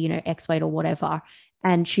trying to be, X weight or whatever.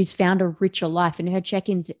 And she's found a richer life. And her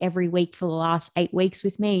check-ins every week for the last 8 weeks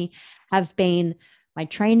with me have been, my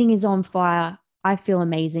training is on fire. I feel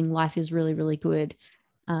amazing. Life is really, really good.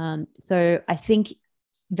 So I think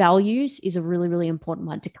values is a really, really important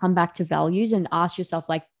one, to come back to values and ask yourself,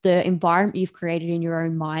 like, the environment you've created in your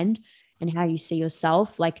own mind and how you see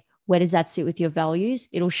yourself, like, where does that sit with your values?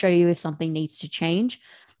 It'll show you if something needs to change.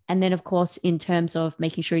 And then, of course, in terms of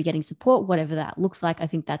making sure you're getting support, whatever that looks like, I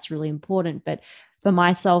think that's really important. But for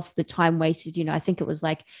myself, the time wasted, I think it was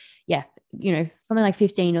like, something like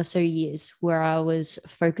 15 or so years where I was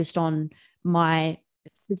focused on my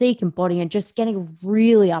physique and body and just getting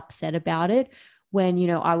really upset about it when,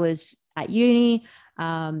 I was at uni.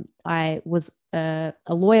 I was a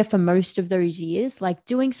lawyer for most of those years, like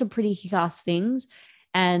doing some pretty kick-ass things.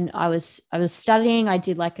 And I was studying. I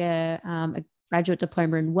did like a graduate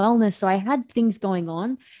diploma in wellness. So I had things going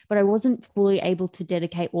on, but I wasn't fully able to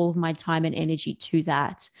dedicate all of my time and energy to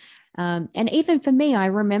that. And even for me, I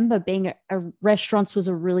remember being at restaurants was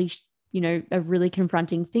a really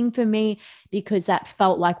confronting thing for me, because that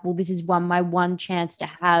felt like, well, this is my one chance to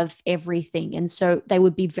have everything. And so they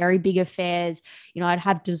would be very big affairs. I'd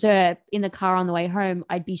have dessert in the car on the way home.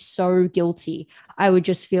 I'd be so guilty. I would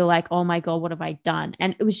just feel like, oh my God, what have I done?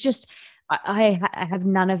 And it was just, I have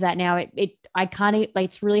none of that now. I can't, like,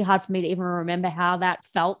 it's really hard for me to even remember how that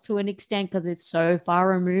felt to an extent, because it's so far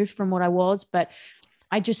removed from what I was. But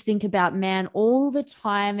I just think about, man, all the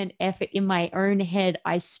time and effort in my own head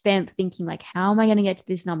I spent thinking like, how am I going to get to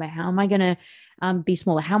this number? How am I going to be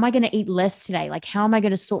smaller? How am I going to eat less today? Like, how am I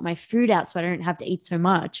going to sort my food out so I don't have to eat so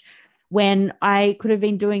much? When I could have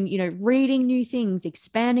been doing, reading new things,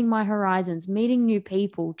 expanding my horizons, meeting new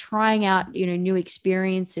people, trying out, new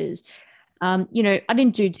experiences. I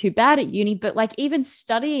didn't do too bad at uni, but like even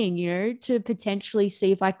studying, to potentially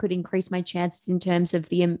see if I could increase my chances in terms of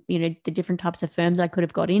the different types of firms I could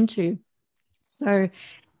have got into. So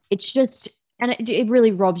it's just, and it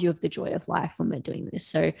really robs you of the joy of life when we're doing this.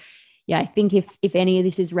 So yeah, I think if any of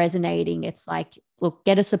this is resonating, it's like, look,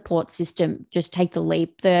 get a support system, just take the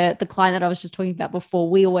leap. The client that I was just talking about before,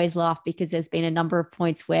 we always laugh because there's been a number of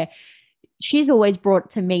points where she's always brought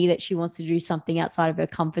to me that she wants to do something outside of her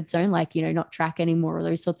comfort zone, like, not track anymore or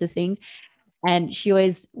those sorts of things. And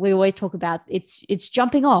we always talk about it's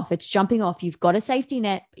jumping off. It's jumping off. You've got a safety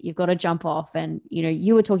net, but you've got to jump off. And,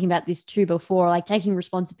 you were talking about this too before, like taking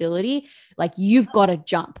responsibility, like you've got to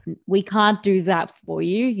jump. We can't do that for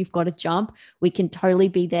you. You've got to jump. We can totally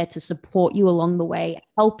be there to support you along the way,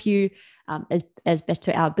 help you as best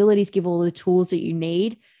to our abilities, give all the tools that you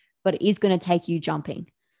need, but it is going to take you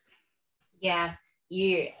jumping. Yeah,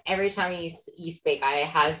 every time you speak, I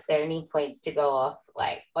have so many points to go off.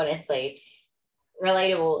 Like, honestly,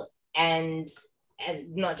 relatable, and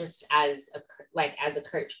not just as a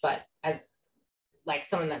coach, but as like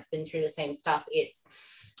someone that's been through the same stuff. It's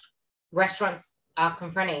restaurants are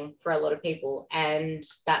confronting for a lot of people, and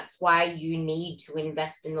that's why you need to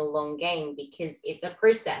invest in the long game, because it's a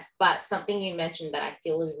process. But something you mentioned that I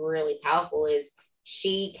feel is really powerful is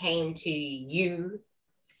she came to you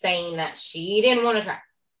saying that she didn't want to try.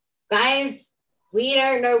 Guys, we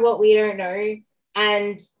don't know what we don't know.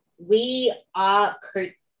 And we are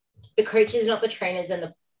the coaches, not the trainers and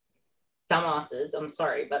the dumbasses. I'm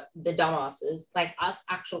sorry, but the dumbasses, like us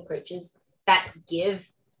actual coaches that give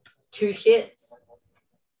two shits.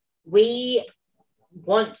 We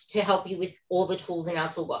want to help you with all the tools in our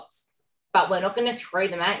toolbox, but we're not going to throw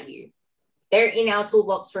them at you. They're in our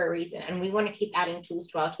toolbox for a reason, and we want to keep adding tools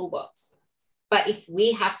to our toolbox. But if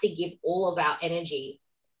we have to give all of our energy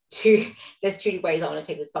to, there's two ways I want to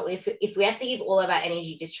take this, but if we have to give all of our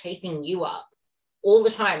energy to chasing you up all the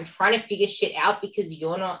time, trying to figure shit out because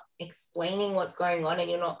you're not explaining what's going on and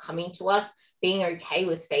you're not coming to us, being okay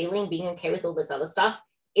with failing, being okay with all this other stuff,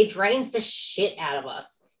 it drains the shit out of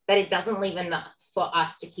us, that it doesn't leave enough for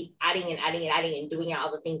us to keep adding and adding and adding and doing our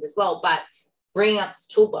other things as well. But bringing up this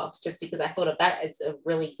toolbox, just because I thought of that as a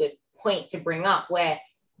really good point to bring up, where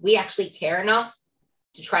we actually care enough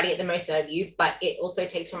to try to get the most out of you, but it also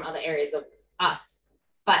takes from other areas of us.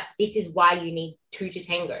 But this is why you need two to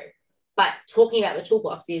tango. But talking about the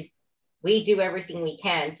toolbox is, we do everything we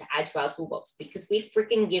can to add to our toolbox, because we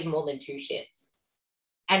freaking give more than two shits.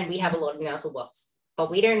 And we have a lot in our toolbox,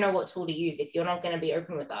 but we don't know what tool to use. If you're not going to be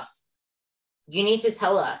open with us, you need to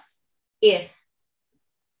tell us if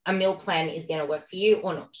a meal plan is going to work for you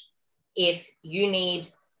or not. If you need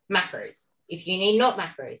macros, if you need not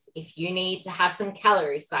macros, if you need to have some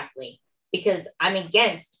calorie cycling, because I'm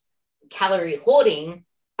against calorie hoarding,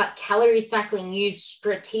 but calorie cycling used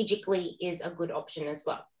strategically is a good option as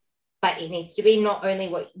well. But it needs to be not only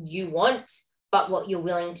what you want, but what you're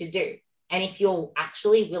willing to do. And if you're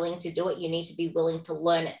actually willing to do it, you need to be willing to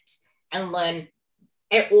learn it and learn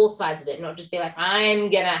all sides of it, not just be like, I'm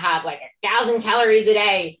going to have like 1,000 calories a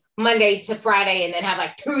day, Monday to Friday, and then have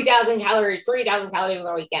like 2,000 calories, 3,000 calories on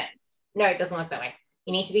the weekend. No, it doesn't work that way.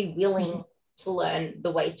 You need to be willing to learn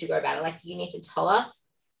the ways to go about it. Like, you need to tell us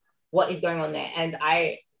what is going on there. And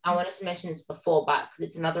I wanted to mention this before, but because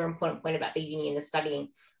it's another important point about the uni and the studying.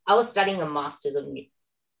 I was studying a master's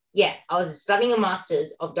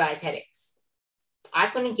of dietetics. I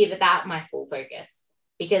couldn't give it that my full focus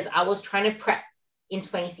because I was trying to prep in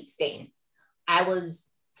 2016. I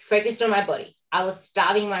was focused on my body. I was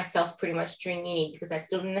starving myself pretty much during uni because I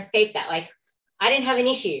still didn't escape that. Like, I didn't have an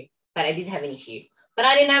issue, but I did have an issue. But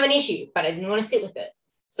I didn't have an issue, but I didn't want to sit with it.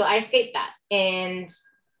 So I escaped that. And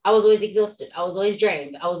I was always exhausted. I was always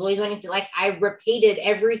drained. I was always wanting to, like, I repeated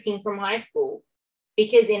everything from high school,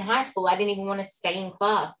 because in high school, I didn't even want to stay in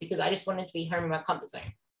class because I just wanted to be home in my comfort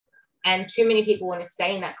zone. And too many people want to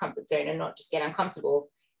stay in that comfort zone and not just get uncomfortable.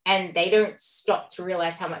 And they don't stop to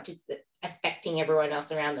realize how much it's affecting everyone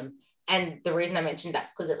else around them. And the reason I mentioned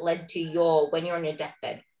that's because it led to when you're on your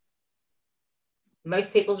deathbed.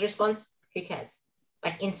 Most people's response, who cares?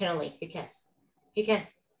 Like, internally, who cares? Who cares?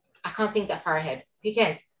 I can't think that far ahead. Who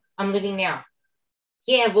cares? I'm living now.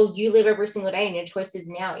 Yeah, well, you live every single day and your choices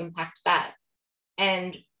now impact that.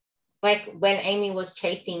 And like when Amy was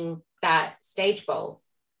chasing that stage goal,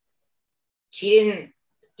 she didn't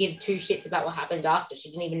give two shits about what happened after. She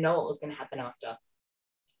didn't even know what was going to happen after.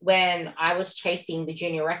 When I was chasing the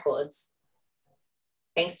junior records,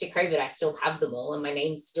 thanks to COVID, I still have them all, and my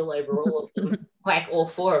name's still over all of them, like all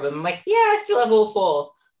four of them. I'm like, yeah, I still have all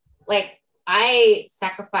four. Like, I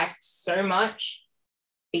sacrificed so much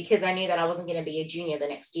because I knew that I wasn't going to be a junior the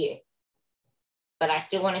next year, but I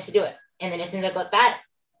still wanted to do it. And then as soon as I got that,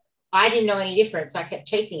 I didn't know any different, so I kept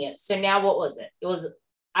chasing it. So now what was it? It was,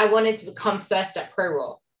 I wanted to become first at Pro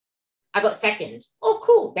Raw. I got second. Oh,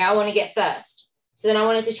 cool. Now I want to get first. So then I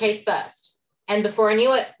wanted to chase first. And before I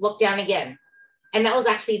knew it, lockdown again. And that was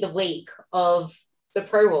actually the week of the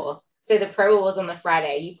Pro Raw. So the Pro Raw was on the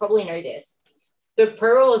Friday. You probably know this. The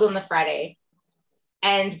Pro Raw was on the Friday,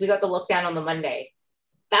 and we got the lockdown on the Monday.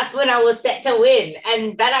 That's when I was set to win.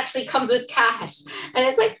 And that actually comes with cash. And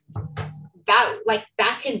it's like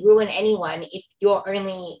that can ruin anyone if you're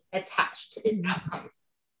only attached to this outcome.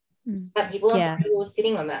 But people were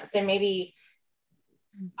sitting on that. So maybe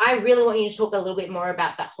I really want you to talk a little bit more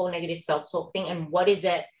about that whole negative self-talk thing and what is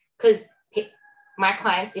it? Because my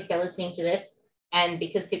clients, if they're listening to this, and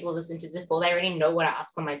because people have listened to this before, they already know what I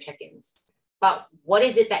ask on my check-ins. But what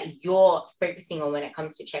is it that you're focusing on when it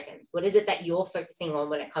comes to check-ins? What is it that you're focusing on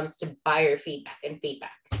when it comes to biofeedback and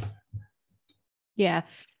feedback? Yeah.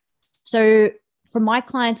 So for my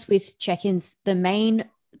clients with check-ins, the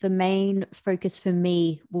main focus for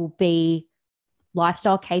me will be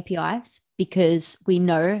lifestyle KPIs, because we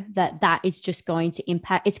know that is just going to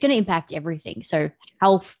impact, it's going to impact everything. So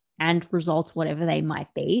health and results, whatever they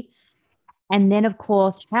might be. And then of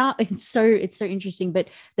course, how it's so interesting, but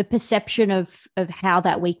the perception of how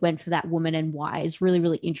that week went for that woman and why is really,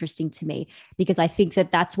 really interesting to me, because I think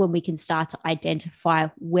that that's when we can start to identify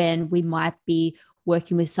when we might be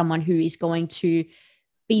working with someone who is going to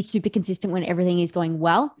be super consistent when everything is going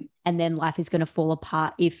well, and then life is going to fall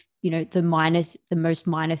apart if, the most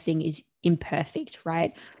minor thing is imperfect,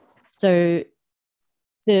 right? So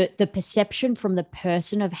the perception from the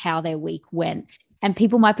person of how their week went, and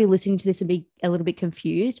people might be listening to this and be a little bit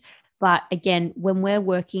confused. But again, when we're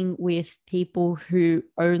working with people who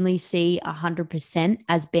only see 100%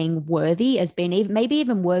 as being worthy, as being maybe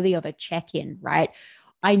even worthy of a check-in, right?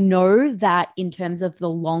 I know that in terms of the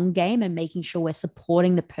long game and making sure we're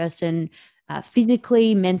supporting the person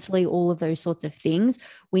physically, mentally, all of those sorts of things,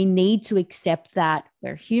 we need to accept that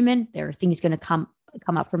we're human. There are things going to come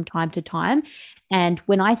up from time to time. And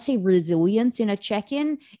when I see resilience in a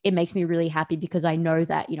check-in, it makes me really happy, because I know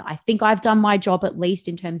that, I think I've done my job, at least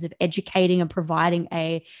in terms of educating and providing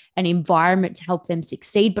an environment to help them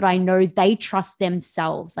succeed. But I know they trust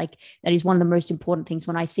themselves. Like, that is one of the most important things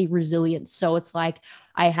when I see resilience. So it's like,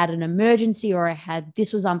 I had an emergency, or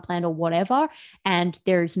this was unplanned or whatever, and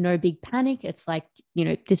there's no big panic. It's like,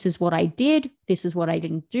 this is what I did. This is what I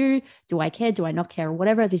didn't do. Do I care? Do I not care? Or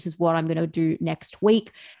whatever. This is what I'm going to do next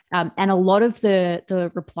week. And a lot of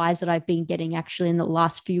the replies that I've been getting actually in the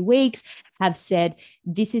last few weeks have said,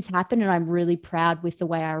 this has happened and I'm really proud with the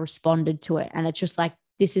way I responded to it. And it's just like,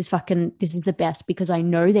 this is the best, because I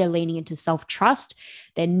know they're leaning into self-trust.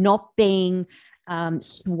 They're not being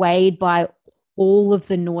swayed by all of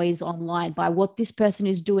the noise online, by what this person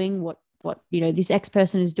is doing, what this X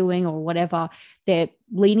person is doing, or whatever. They're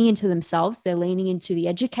leaning into themselves. They're leaning into the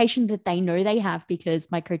education that they know they have, because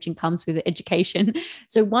my coaching comes with education.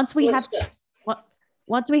 So once we have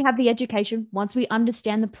the education, once we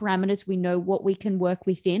understand the parameters, we know what we can work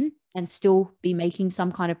within and still be making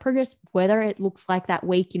some kind of progress, whether it looks like that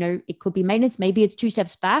week, it could be maintenance, maybe it's 2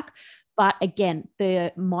 steps back. But again,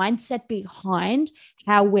 the mindset behind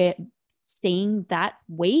how we're seeing that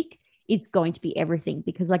week is going to be everything.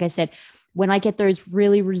 Because like I said, when I get those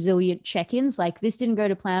really resilient check-ins, like, this didn't go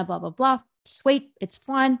to plan, blah, blah, blah, sweet, it's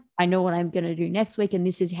fine. I know what I'm going to do next week. And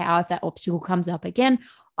this is how, if that obstacle comes up again,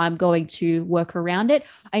 I'm going to work around it.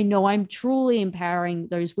 I know I'm truly empowering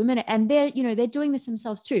those women, and they're doing this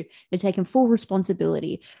themselves too. They're taking full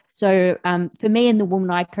responsibility. So for me and the woman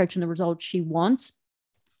I coach and the results she wants,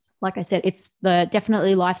 like I said, it's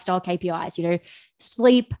definitely lifestyle KPIs,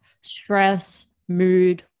 sleep, stress,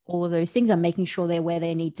 mood, all of those things. I'm making sure they're where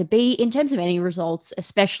they need to be in terms of any results,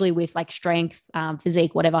 especially with like strength,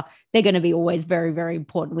 physique, whatever. They're going to be always very, very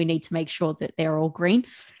important. We need to make sure that they're all green.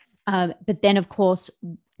 But then, of course,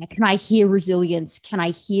 can I hear resilience? Can I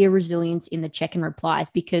hear resilience in the check-in replies?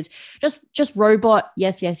 Because just robot,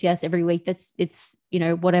 yes, every week, it's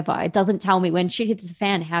whatever. It doesn't tell me when shit hits the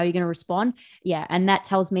fan, how are you going to respond? Yeah. And that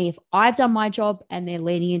tells me if I've done my job and they're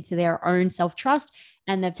leaning into their own self-trust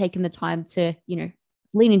and they've taken the time to,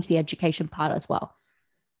 lean into the education part as well.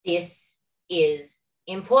 This is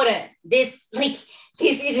important. This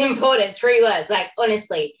is important. 3 words. Like,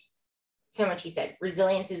 honestly, so much you said.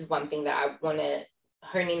 Resilience is one thing that I want to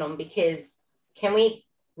hone in on, because can we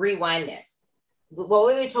rewind this? What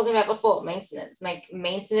we were talking about before, maintenance.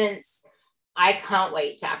 Maintenance, I can't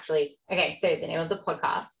wait to actually, okay, so the name of the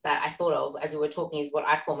podcast that I thought of as we were talking is what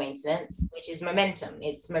I call maintenance, which is momentum.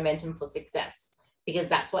 It's momentum for success, because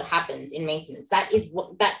that's what happens in maintenance. That's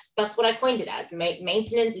what I coined it as.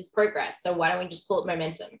 Maintenance is progress. So why don't we just call it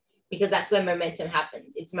momentum? Because that's where momentum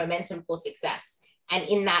happens. It's momentum for success. And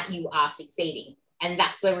in that, you are succeeding. And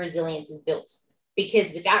that's where resilience is built.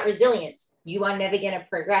 Because without resilience, you are never going to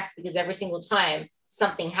progress, because every single time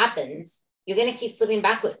something happens, you're going to keep slipping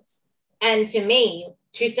backwards. And for me,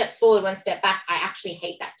 2 steps forward, 1 step back, I actually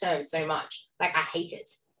hate that term so much. Like, I hate it.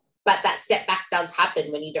 But that step back does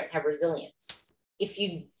happen when you don't have resilience. If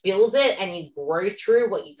you build it and you grow through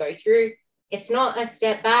what you go through, it's not a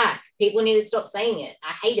step back. People need to stop saying it.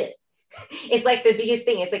 I hate it. It's like the biggest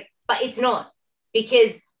thing. It's like, but it's not,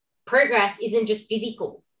 because progress isn't just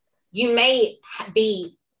physical. You may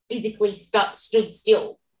be physically stood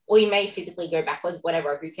still, or you may physically go backwards,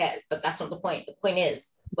 whatever, who cares? But that's not the point. The point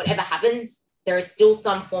is, whatever happens, there is still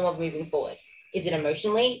some form of moving forward. Is it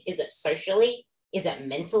emotionally? Is it socially? Is it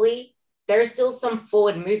mentally? There is still some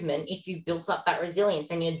forward movement if you built up that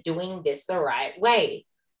resilience and you're doing this the right way.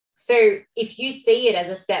 So if you see it as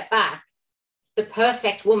a step back, the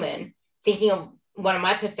perfect woman, thinking of one of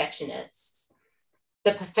my perfectionists,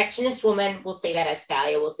 the perfectionist woman will see that as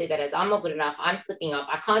failure, will see that as, I'm not good enough, I'm slipping up,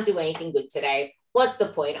 I can't do anything good today. What's the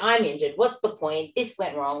point? I'm injured. What's the point? This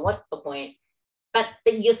went wrong. What's the point? But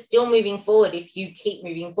you're still moving forward if you keep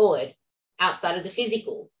moving forward. Outside of the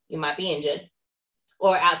physical, you might be injured,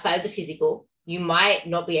 or outside of the physical, you might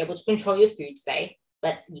not be able to control your food today,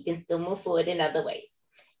 but you can still move forward in other ways.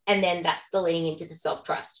 And then that's the leading into the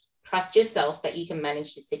self-trust. Trust yourself that you can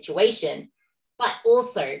manage the situation, but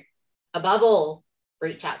also, above all,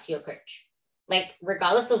 reach out to your coach. Like,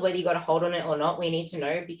 regardless of whether you got a hold on it or not, we need to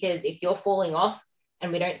know, because if you're falling off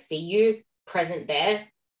and we don't see you present there,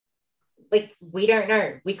 like, we don't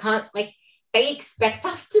know. We can't, like, they expect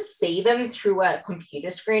us to see them through a computer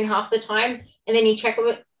screen half the time. And then you check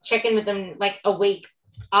in with them like a week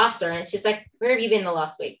after. And it's just like, where have you been the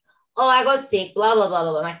last week? Oh, I got sick, blah, blah, blah,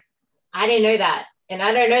 blah, blah. I'm like, I didn't know that. And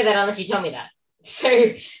I don't know that unless you tell me that.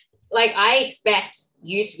 So, like, I expect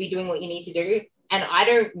you to be doing what you need to do. And I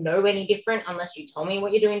don't know any different unless you tell me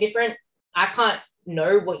what you're doing different. I can't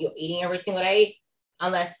know what you're eating every single day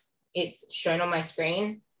unless it's shown on my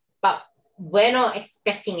screen. But we're not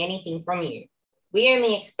expecting anything from you. We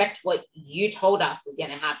only expect what you told us is going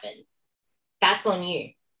to happen. That's on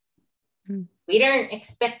you. We don't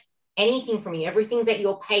expect anything from you. Everything's at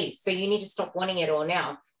your pace. So you need to stop wanting it all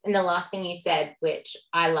now. And the last thing you said, which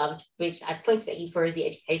I loved, which I pointed at you for, is the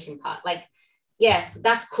education part. Like, yeah,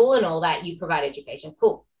 that's cool and all that you provide education.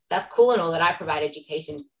 Cool. That's cool and all that I provide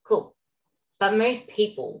education. Cool. But most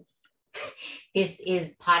people, this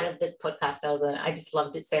is part of the podcast I was on. I just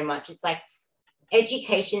loved it so much. It's like,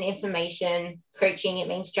 education, information, coaching, it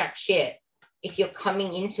means jack shit if you're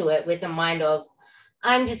coming into it with a mind of,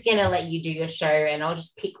 I'm just going to let you do your show and I'll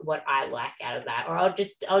just pick what I like out of that. Or I'll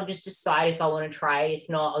just decide if I want to try it. If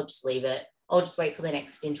not, I'll just leave it. I'll just wait for the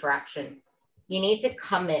next interaction. You need to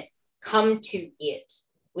come to it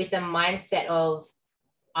with a mindset of,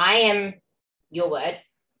 I am, your word,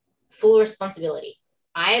 full responsibility.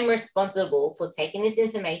 I am responsible for taking this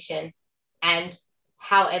information, and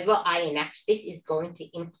however I enact this is going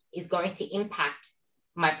to impact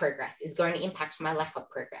my progress, is going to impact my lack of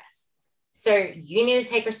progress. So you need to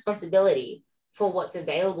take responsibility for what's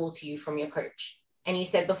available to you from your coach. And you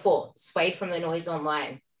said before, sway from the noise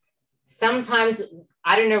online. Sometimes,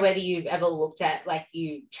 I don't know whether you've ever looked at, like,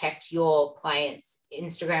 you checked your clients'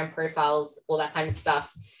 Instagram profiles, all that kind of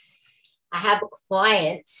stuff. I have a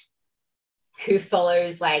client who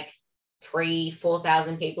follows like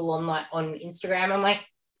 3,000-4,000 people on Instagram. I'm like,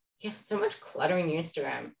 you have so much clutter in your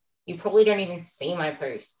Instagram. You probably don't even see my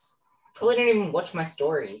posts. Probably don't even watch my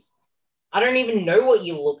stories. I don't even know what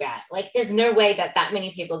you look at. Like, there's no way that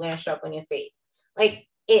many people are going to show up on your feed. Like,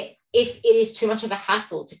 if it is too much of a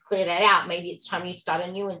hassle to clear that out, maybe it's time you start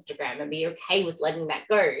a new Instagram and be okay with letting that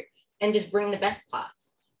go and just bring the best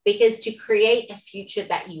parts. Because to create a future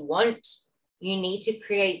that you want, you need to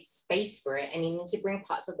create space for it, and you need to bring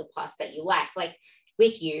parts of the past that you like. Like,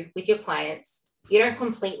 with your clients, you don't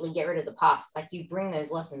completely get rid of the past. Like, you bring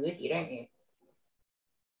those lessons with you, don't you?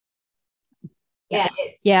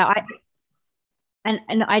 Yeah.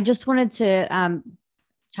 I just wanted to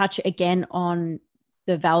touch again on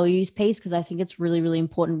the values piece, because I think it's really, really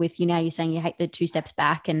important with you now. You're saying you hate the 2 steps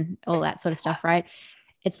back and all that sort of stuff, right?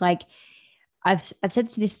 It's like, I've said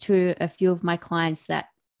this to a few of my clients, that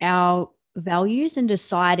our values and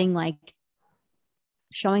deciding, like,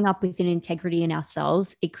 showing up with an integrity in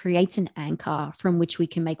ourselves, it creates an anchor from which we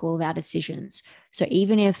can make all of our decisions. So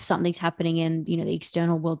even if something's happening in, the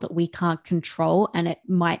external world that we can't control, and it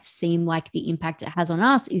might seem like the impact it has on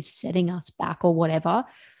us is setting us back or whatever,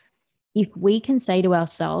 if we can say to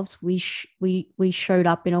ourselves, we showed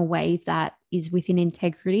up in a way that is within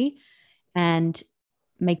integrity and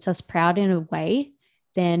makes us proud in a way,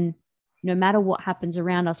 then no matter what happens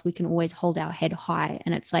around us, we can always hold our head high.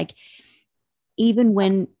 And it's like, even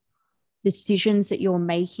when decisions that you're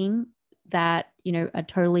making that, are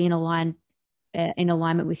totally in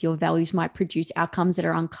alignment with your values might produce outcomes that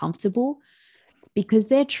are uncomfortable, because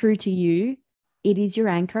they're true to you, it is your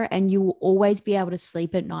anchor, and you will always be able to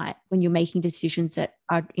sleep at night when you're making decisions that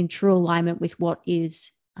are in true alignment with what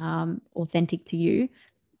is authentic to you.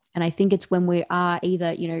 And I think it's when we are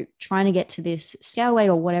either, trying to get to this scale weight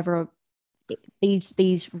or whatever,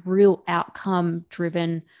 these real outcome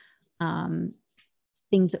driven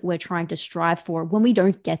things that we're trying to strive for, when we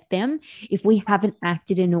don't get them, if we haven't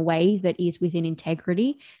acted in a way that is within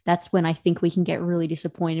integrity, that's when I think we can get really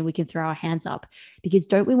disappointed. We can throw our hands up, because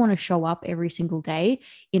don't we want to show up every single day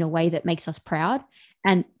in a way that makes us proud?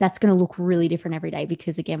 And that's going to look really different every day,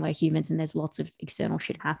 because again, we're humans and there's lots of external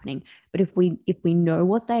shit happening. But if we know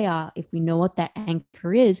what they are, if we know what that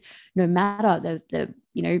anchor is, no matter the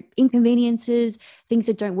inconveniences, things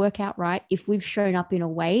that don't work out right, if we've shown up in a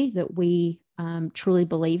way that we truly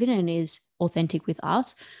believe in and is authentic with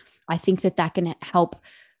us, I think that can help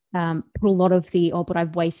put a lot of the, but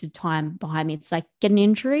I've wasted time behind me. It's like, get an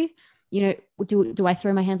injury, do I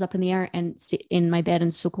throw my hands up in the air and sit in my bed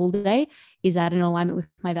and suck all day? Is that in alignment with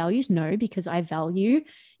my values? No, because I value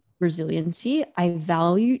resiliency. I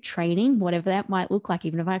value training, whatever that might look like.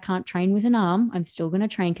 Even if I can't train with an arm, I'm still going to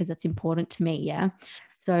train because that's important to me. Yeah.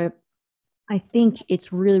 So I think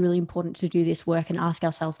it's really, really important to do this work and ask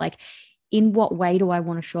ourselves, like, in what way do I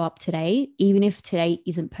want to show up today? Even if today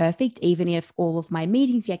isn't perfect, even if all of my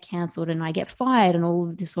meetings get canceled and I get fired and all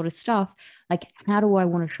of this sort of stuff, like, how do I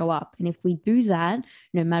want to show up? And if we do that,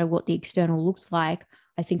 no matter what the external looks like,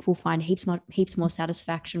 I think we'll find heaps more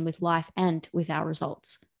satisfaction with life and with our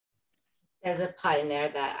results. There's a part in there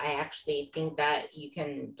that I actually think that you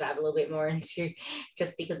can dive a little bit more into,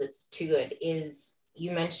 just because it's too good, is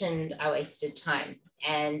you mentioned I wasted time.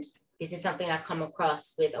 And this is something I come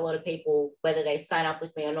across with a lot of people, whether they sign up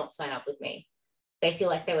with me or not sign up with me. They feel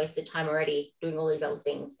like they wasted time already doing all these other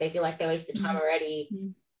things. They feel like they wasted time already.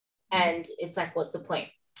 And it's like, what's the point?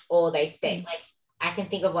 Or they stay. Like, I can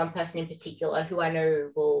think of one person in particular who I know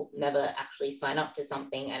will never actually sign up to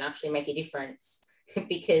something and actually make a difference,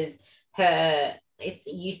 because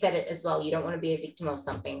you said it as well, you don't want to be a victim of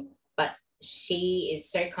something, but she is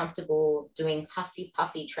so comfortable doing huffy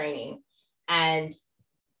puffy training and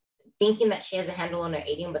thinking that she has a handle on her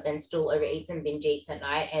eating, but then still overeats and binge eats at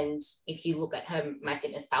night. And if you look at her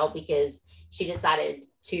MyFitnessPal, because she decided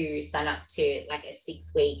to sign up to like a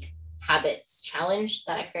 6-week habits challenge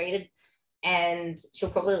that I created, and she'll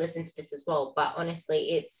probably listen to this as well. But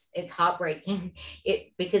honestly, it's heartbreaking,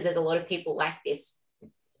 because there's a lot of people like this.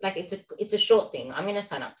 Like, it's a short thing. I'm going to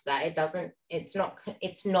sign up to that.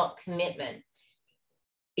 It's not commitment.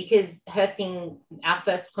 Because her thing, our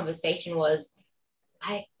first conversation was,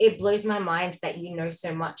 it blows my mind that you know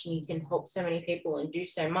so much and you can help so many people and do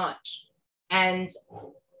so much. And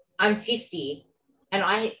I'm 50 and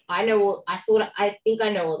I think I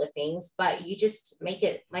know all the things, but you just make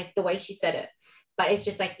it like the way she said it. But it's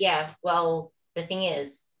just like, yeah, well, the thing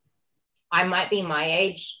is, I might be my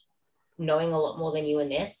age knowing a lot more than you in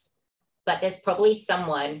this, but there's probably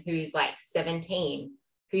someone who's like 17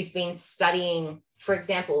 who's been studying, for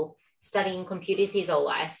example, studying computers his whole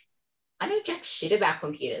life. I know jack shit about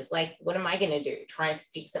computers. Like, what am I going to do? Try and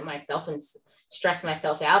fix it myself and stress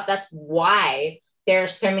myself out? That's why there are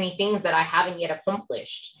so many things that I haven't yet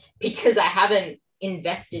accomplished, because I haven't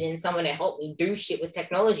invested in someone to help me do shit with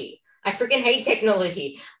technology. I freaking hate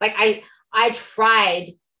technology. Like, I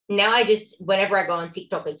tried. Now I just, whenever I go on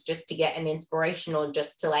TikTok, it's just to get an inspiration or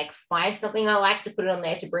just to like find something I like to put it on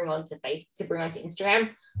there to bring onto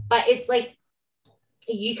Instagram. But it's like,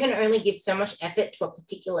 you can only give so much effort to a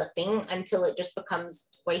particular thing until it just becomes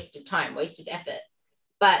wasted time, wasted effort.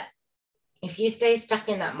 But if you stay stuck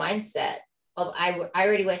in that mindset of, I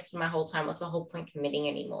already wasted my whole time, what's the whole point committing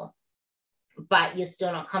anymore? But you're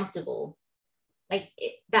still not comfortable. Like,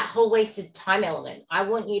 that whole wasted time element, I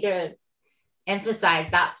want you to emphasize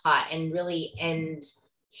that part and really end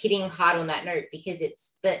hitting hard on that note, because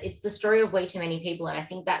it's the story of way too many people. And I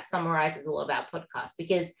think that summarizes all of our podcast,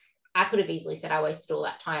 because I could have easily said I wasted all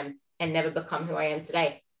that time and never become who I am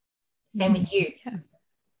today. Same with you. Yeah.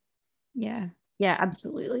 Yeah. Yeah,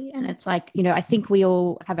 absolutely. And it's like, I think we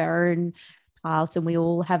all have our own paths and we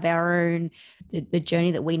all have our own the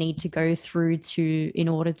journey that we need to go through to in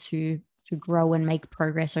order to grow and make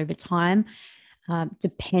progress over time.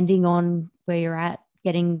 Depending on where you're at,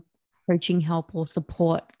 getting coaching help or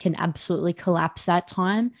support can absolutely collapse that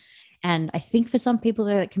time. And I think for some people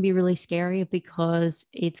it can be really scary because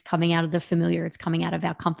it's coming out of the familiar, it's coming out of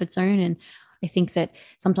our comfort zone. And I think that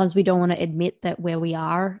sometimes we don't want to admit that where we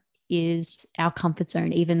are is our comfort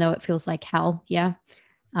zone, even though it feels like hell. Yeah.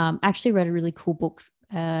 I actually read a really cool book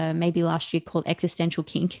maybe last year called Existential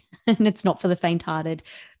Kink. And it's not for the faint hearted,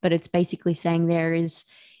 but it's basically saying there is,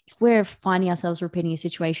 if we're finding ourselves repeating a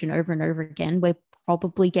situation over and over again, we're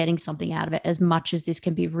probably getting something out of it, as much as this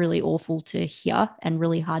can be really awful to hear and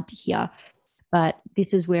really hard to hear. But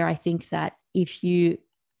this is where I think that if you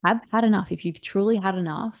have had enough, if you've truly had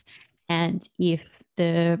enough, and if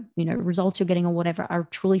the results you're getting or whatever are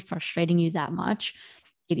truly frustrating you that much,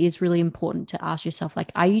 it is really important to ask yourself,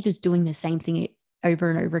 like, are you just doing the same thing over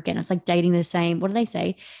and over again? It's like dating the same, what do they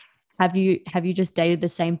say? Have you just dated the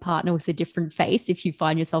same partner with a different face if you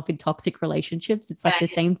find yourself in toxic relationships? It's like the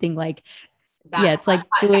same thing. Like, yeah, it's like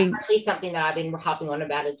that's doing. actually something that I've been harping on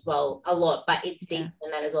about as well a lot, but it's deeper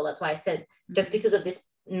than that as well. That's why I said, just because of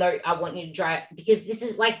this note, I want you to drive, because this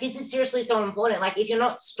is seriously so important. Like, if you're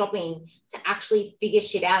not stopping to actually figure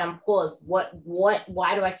shit out and pause,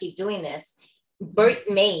 why do I keep doing this? Both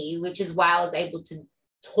me, which is why I was able to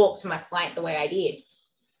talk to my client the way I did,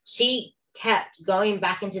 she kept going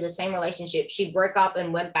back into the same relationship. She broke up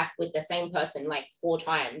and went back with the same person like 4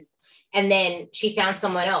 times. And then she found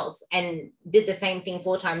someone else and did the same thing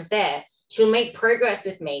 4 times there. She'll make progress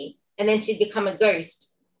with me and then she'd become a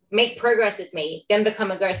ghost, make progress with me, then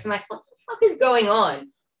become a ghost. I'm like, what the fuck is going on?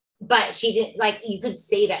 But she didn't, like, you could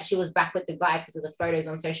see that she was back with the guy because of the photos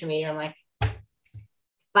on social media. I'm like,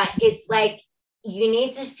 but it's like, you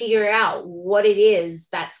need to figure out what it is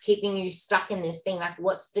that's keeping you stuck in this thing. Like,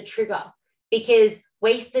 what's the trigger? Because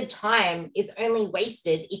wasted time is only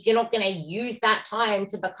wasted if you're not going to use that time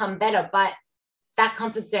to become better. But that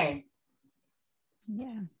comfort zone.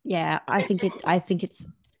 Yeah. I think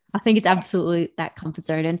it's absolutely that comfort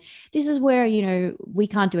zone. And this is where, we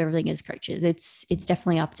can't do everything as coaches. It's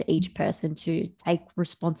definitely up to each person to take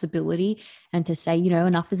responsibility and to say,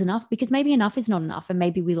 enough is enough, because maybe enough is not enough. And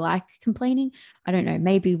maybe we like complaining. I don't know.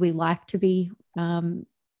 Maybe we like to be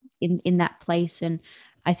in that place. And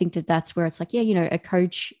I think that that's where it's like, yeah, a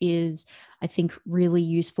coach is, I think, really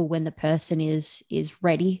useful when the person is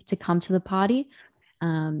ready to come to the party.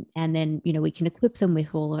 And then, we can equip them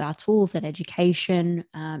with all of our tools and education,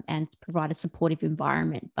 and provide a supportive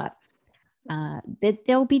environment. But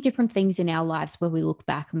there'll be different things in our lives where we look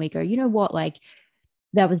back and we go, you know what, like,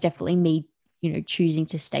 that was definitely me, choosing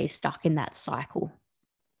to stay stuck in that cycle.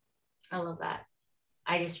 I love that.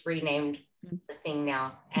 I just renamed the thing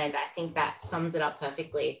now, and I think that sums it up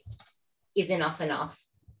perfectly. Is enough enough?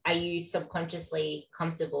 Are you subconsciously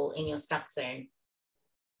comfortable in your stuck zone?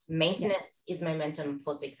 Maintenance is momentum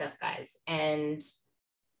for success, guys. And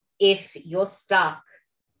if you're stuck,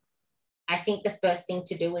 I think the first thing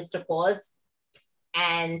to do is to pause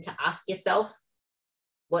and to ask yourself,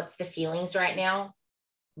 what's the feelings right now?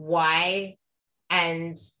 Why?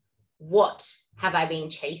 And what have I been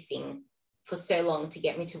chasing for so long to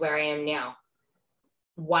get me to where I am now?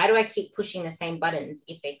 Why do I keep pushing the same buttons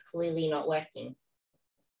if they're clearly not working?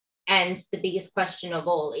 And the biggest question of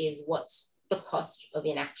all is, what's the cost of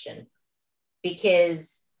inaction?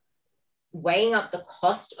 Because weighing up the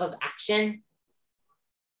cost of action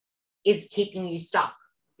is keeping you stuck,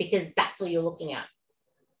 because that's all you're looking at.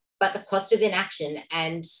 But the cost of inaction,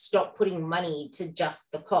 and stop putting money to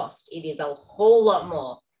just the cost. It is a whole lot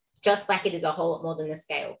more, just like it is a whole lot more than the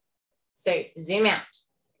scale. So zoom out.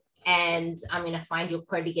 And I'm going to find your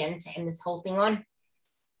quote again to end this whole thing on.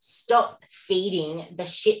 Stop feeding the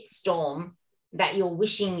shit storm that you're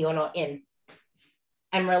wishing you're not in.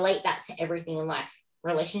 And relate that to everything in life.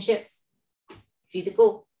 Relationships,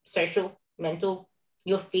 physical, social, mental.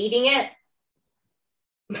 You're feeding it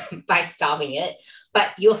by starving it, but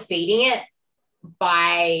you're feeding it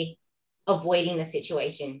by avoiding the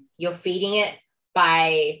situation. You're feeding it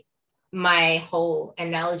by my whole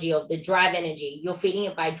analogy of the drive energy. You're feeding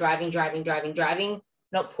it by driving,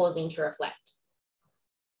 not pausing to reflect,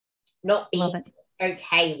 not being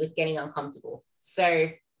okay with getting uncomfortable. So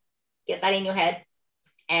get that in your head.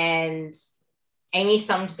 And Amy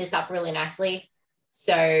summed this up really nicely.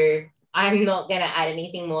 So I'm not going to add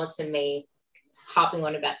anything more to me harping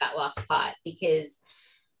on about that last part, because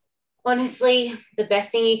honestly, the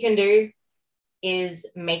best thing you can do is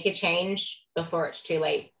make a change before it's too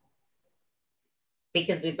late.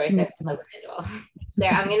 because we both know it doesn't end well. So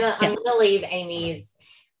I'm gonna leave Amy's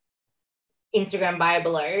Instagram bio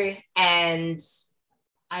below, and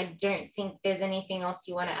I don't think there's anything else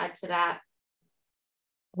you want to add to that.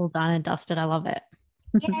 All done and dusted. I love it.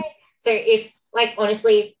 Yeah. So if, like,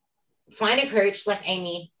 honestly, find a coach like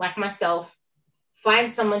Amy, like myself,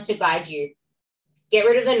 find someone to guide you, get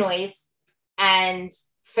rid of the noise, and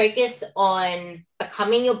focus on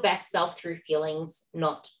becoming your best self through feelings,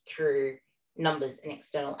 not through numbers and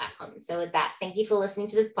external outcomes. So with that, thank you for listening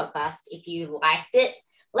to this podcast. If you liked it,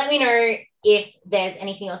 let me know if there's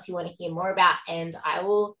anything else you want to hear more about, and I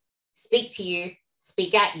will speak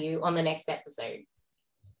at you on the next episode.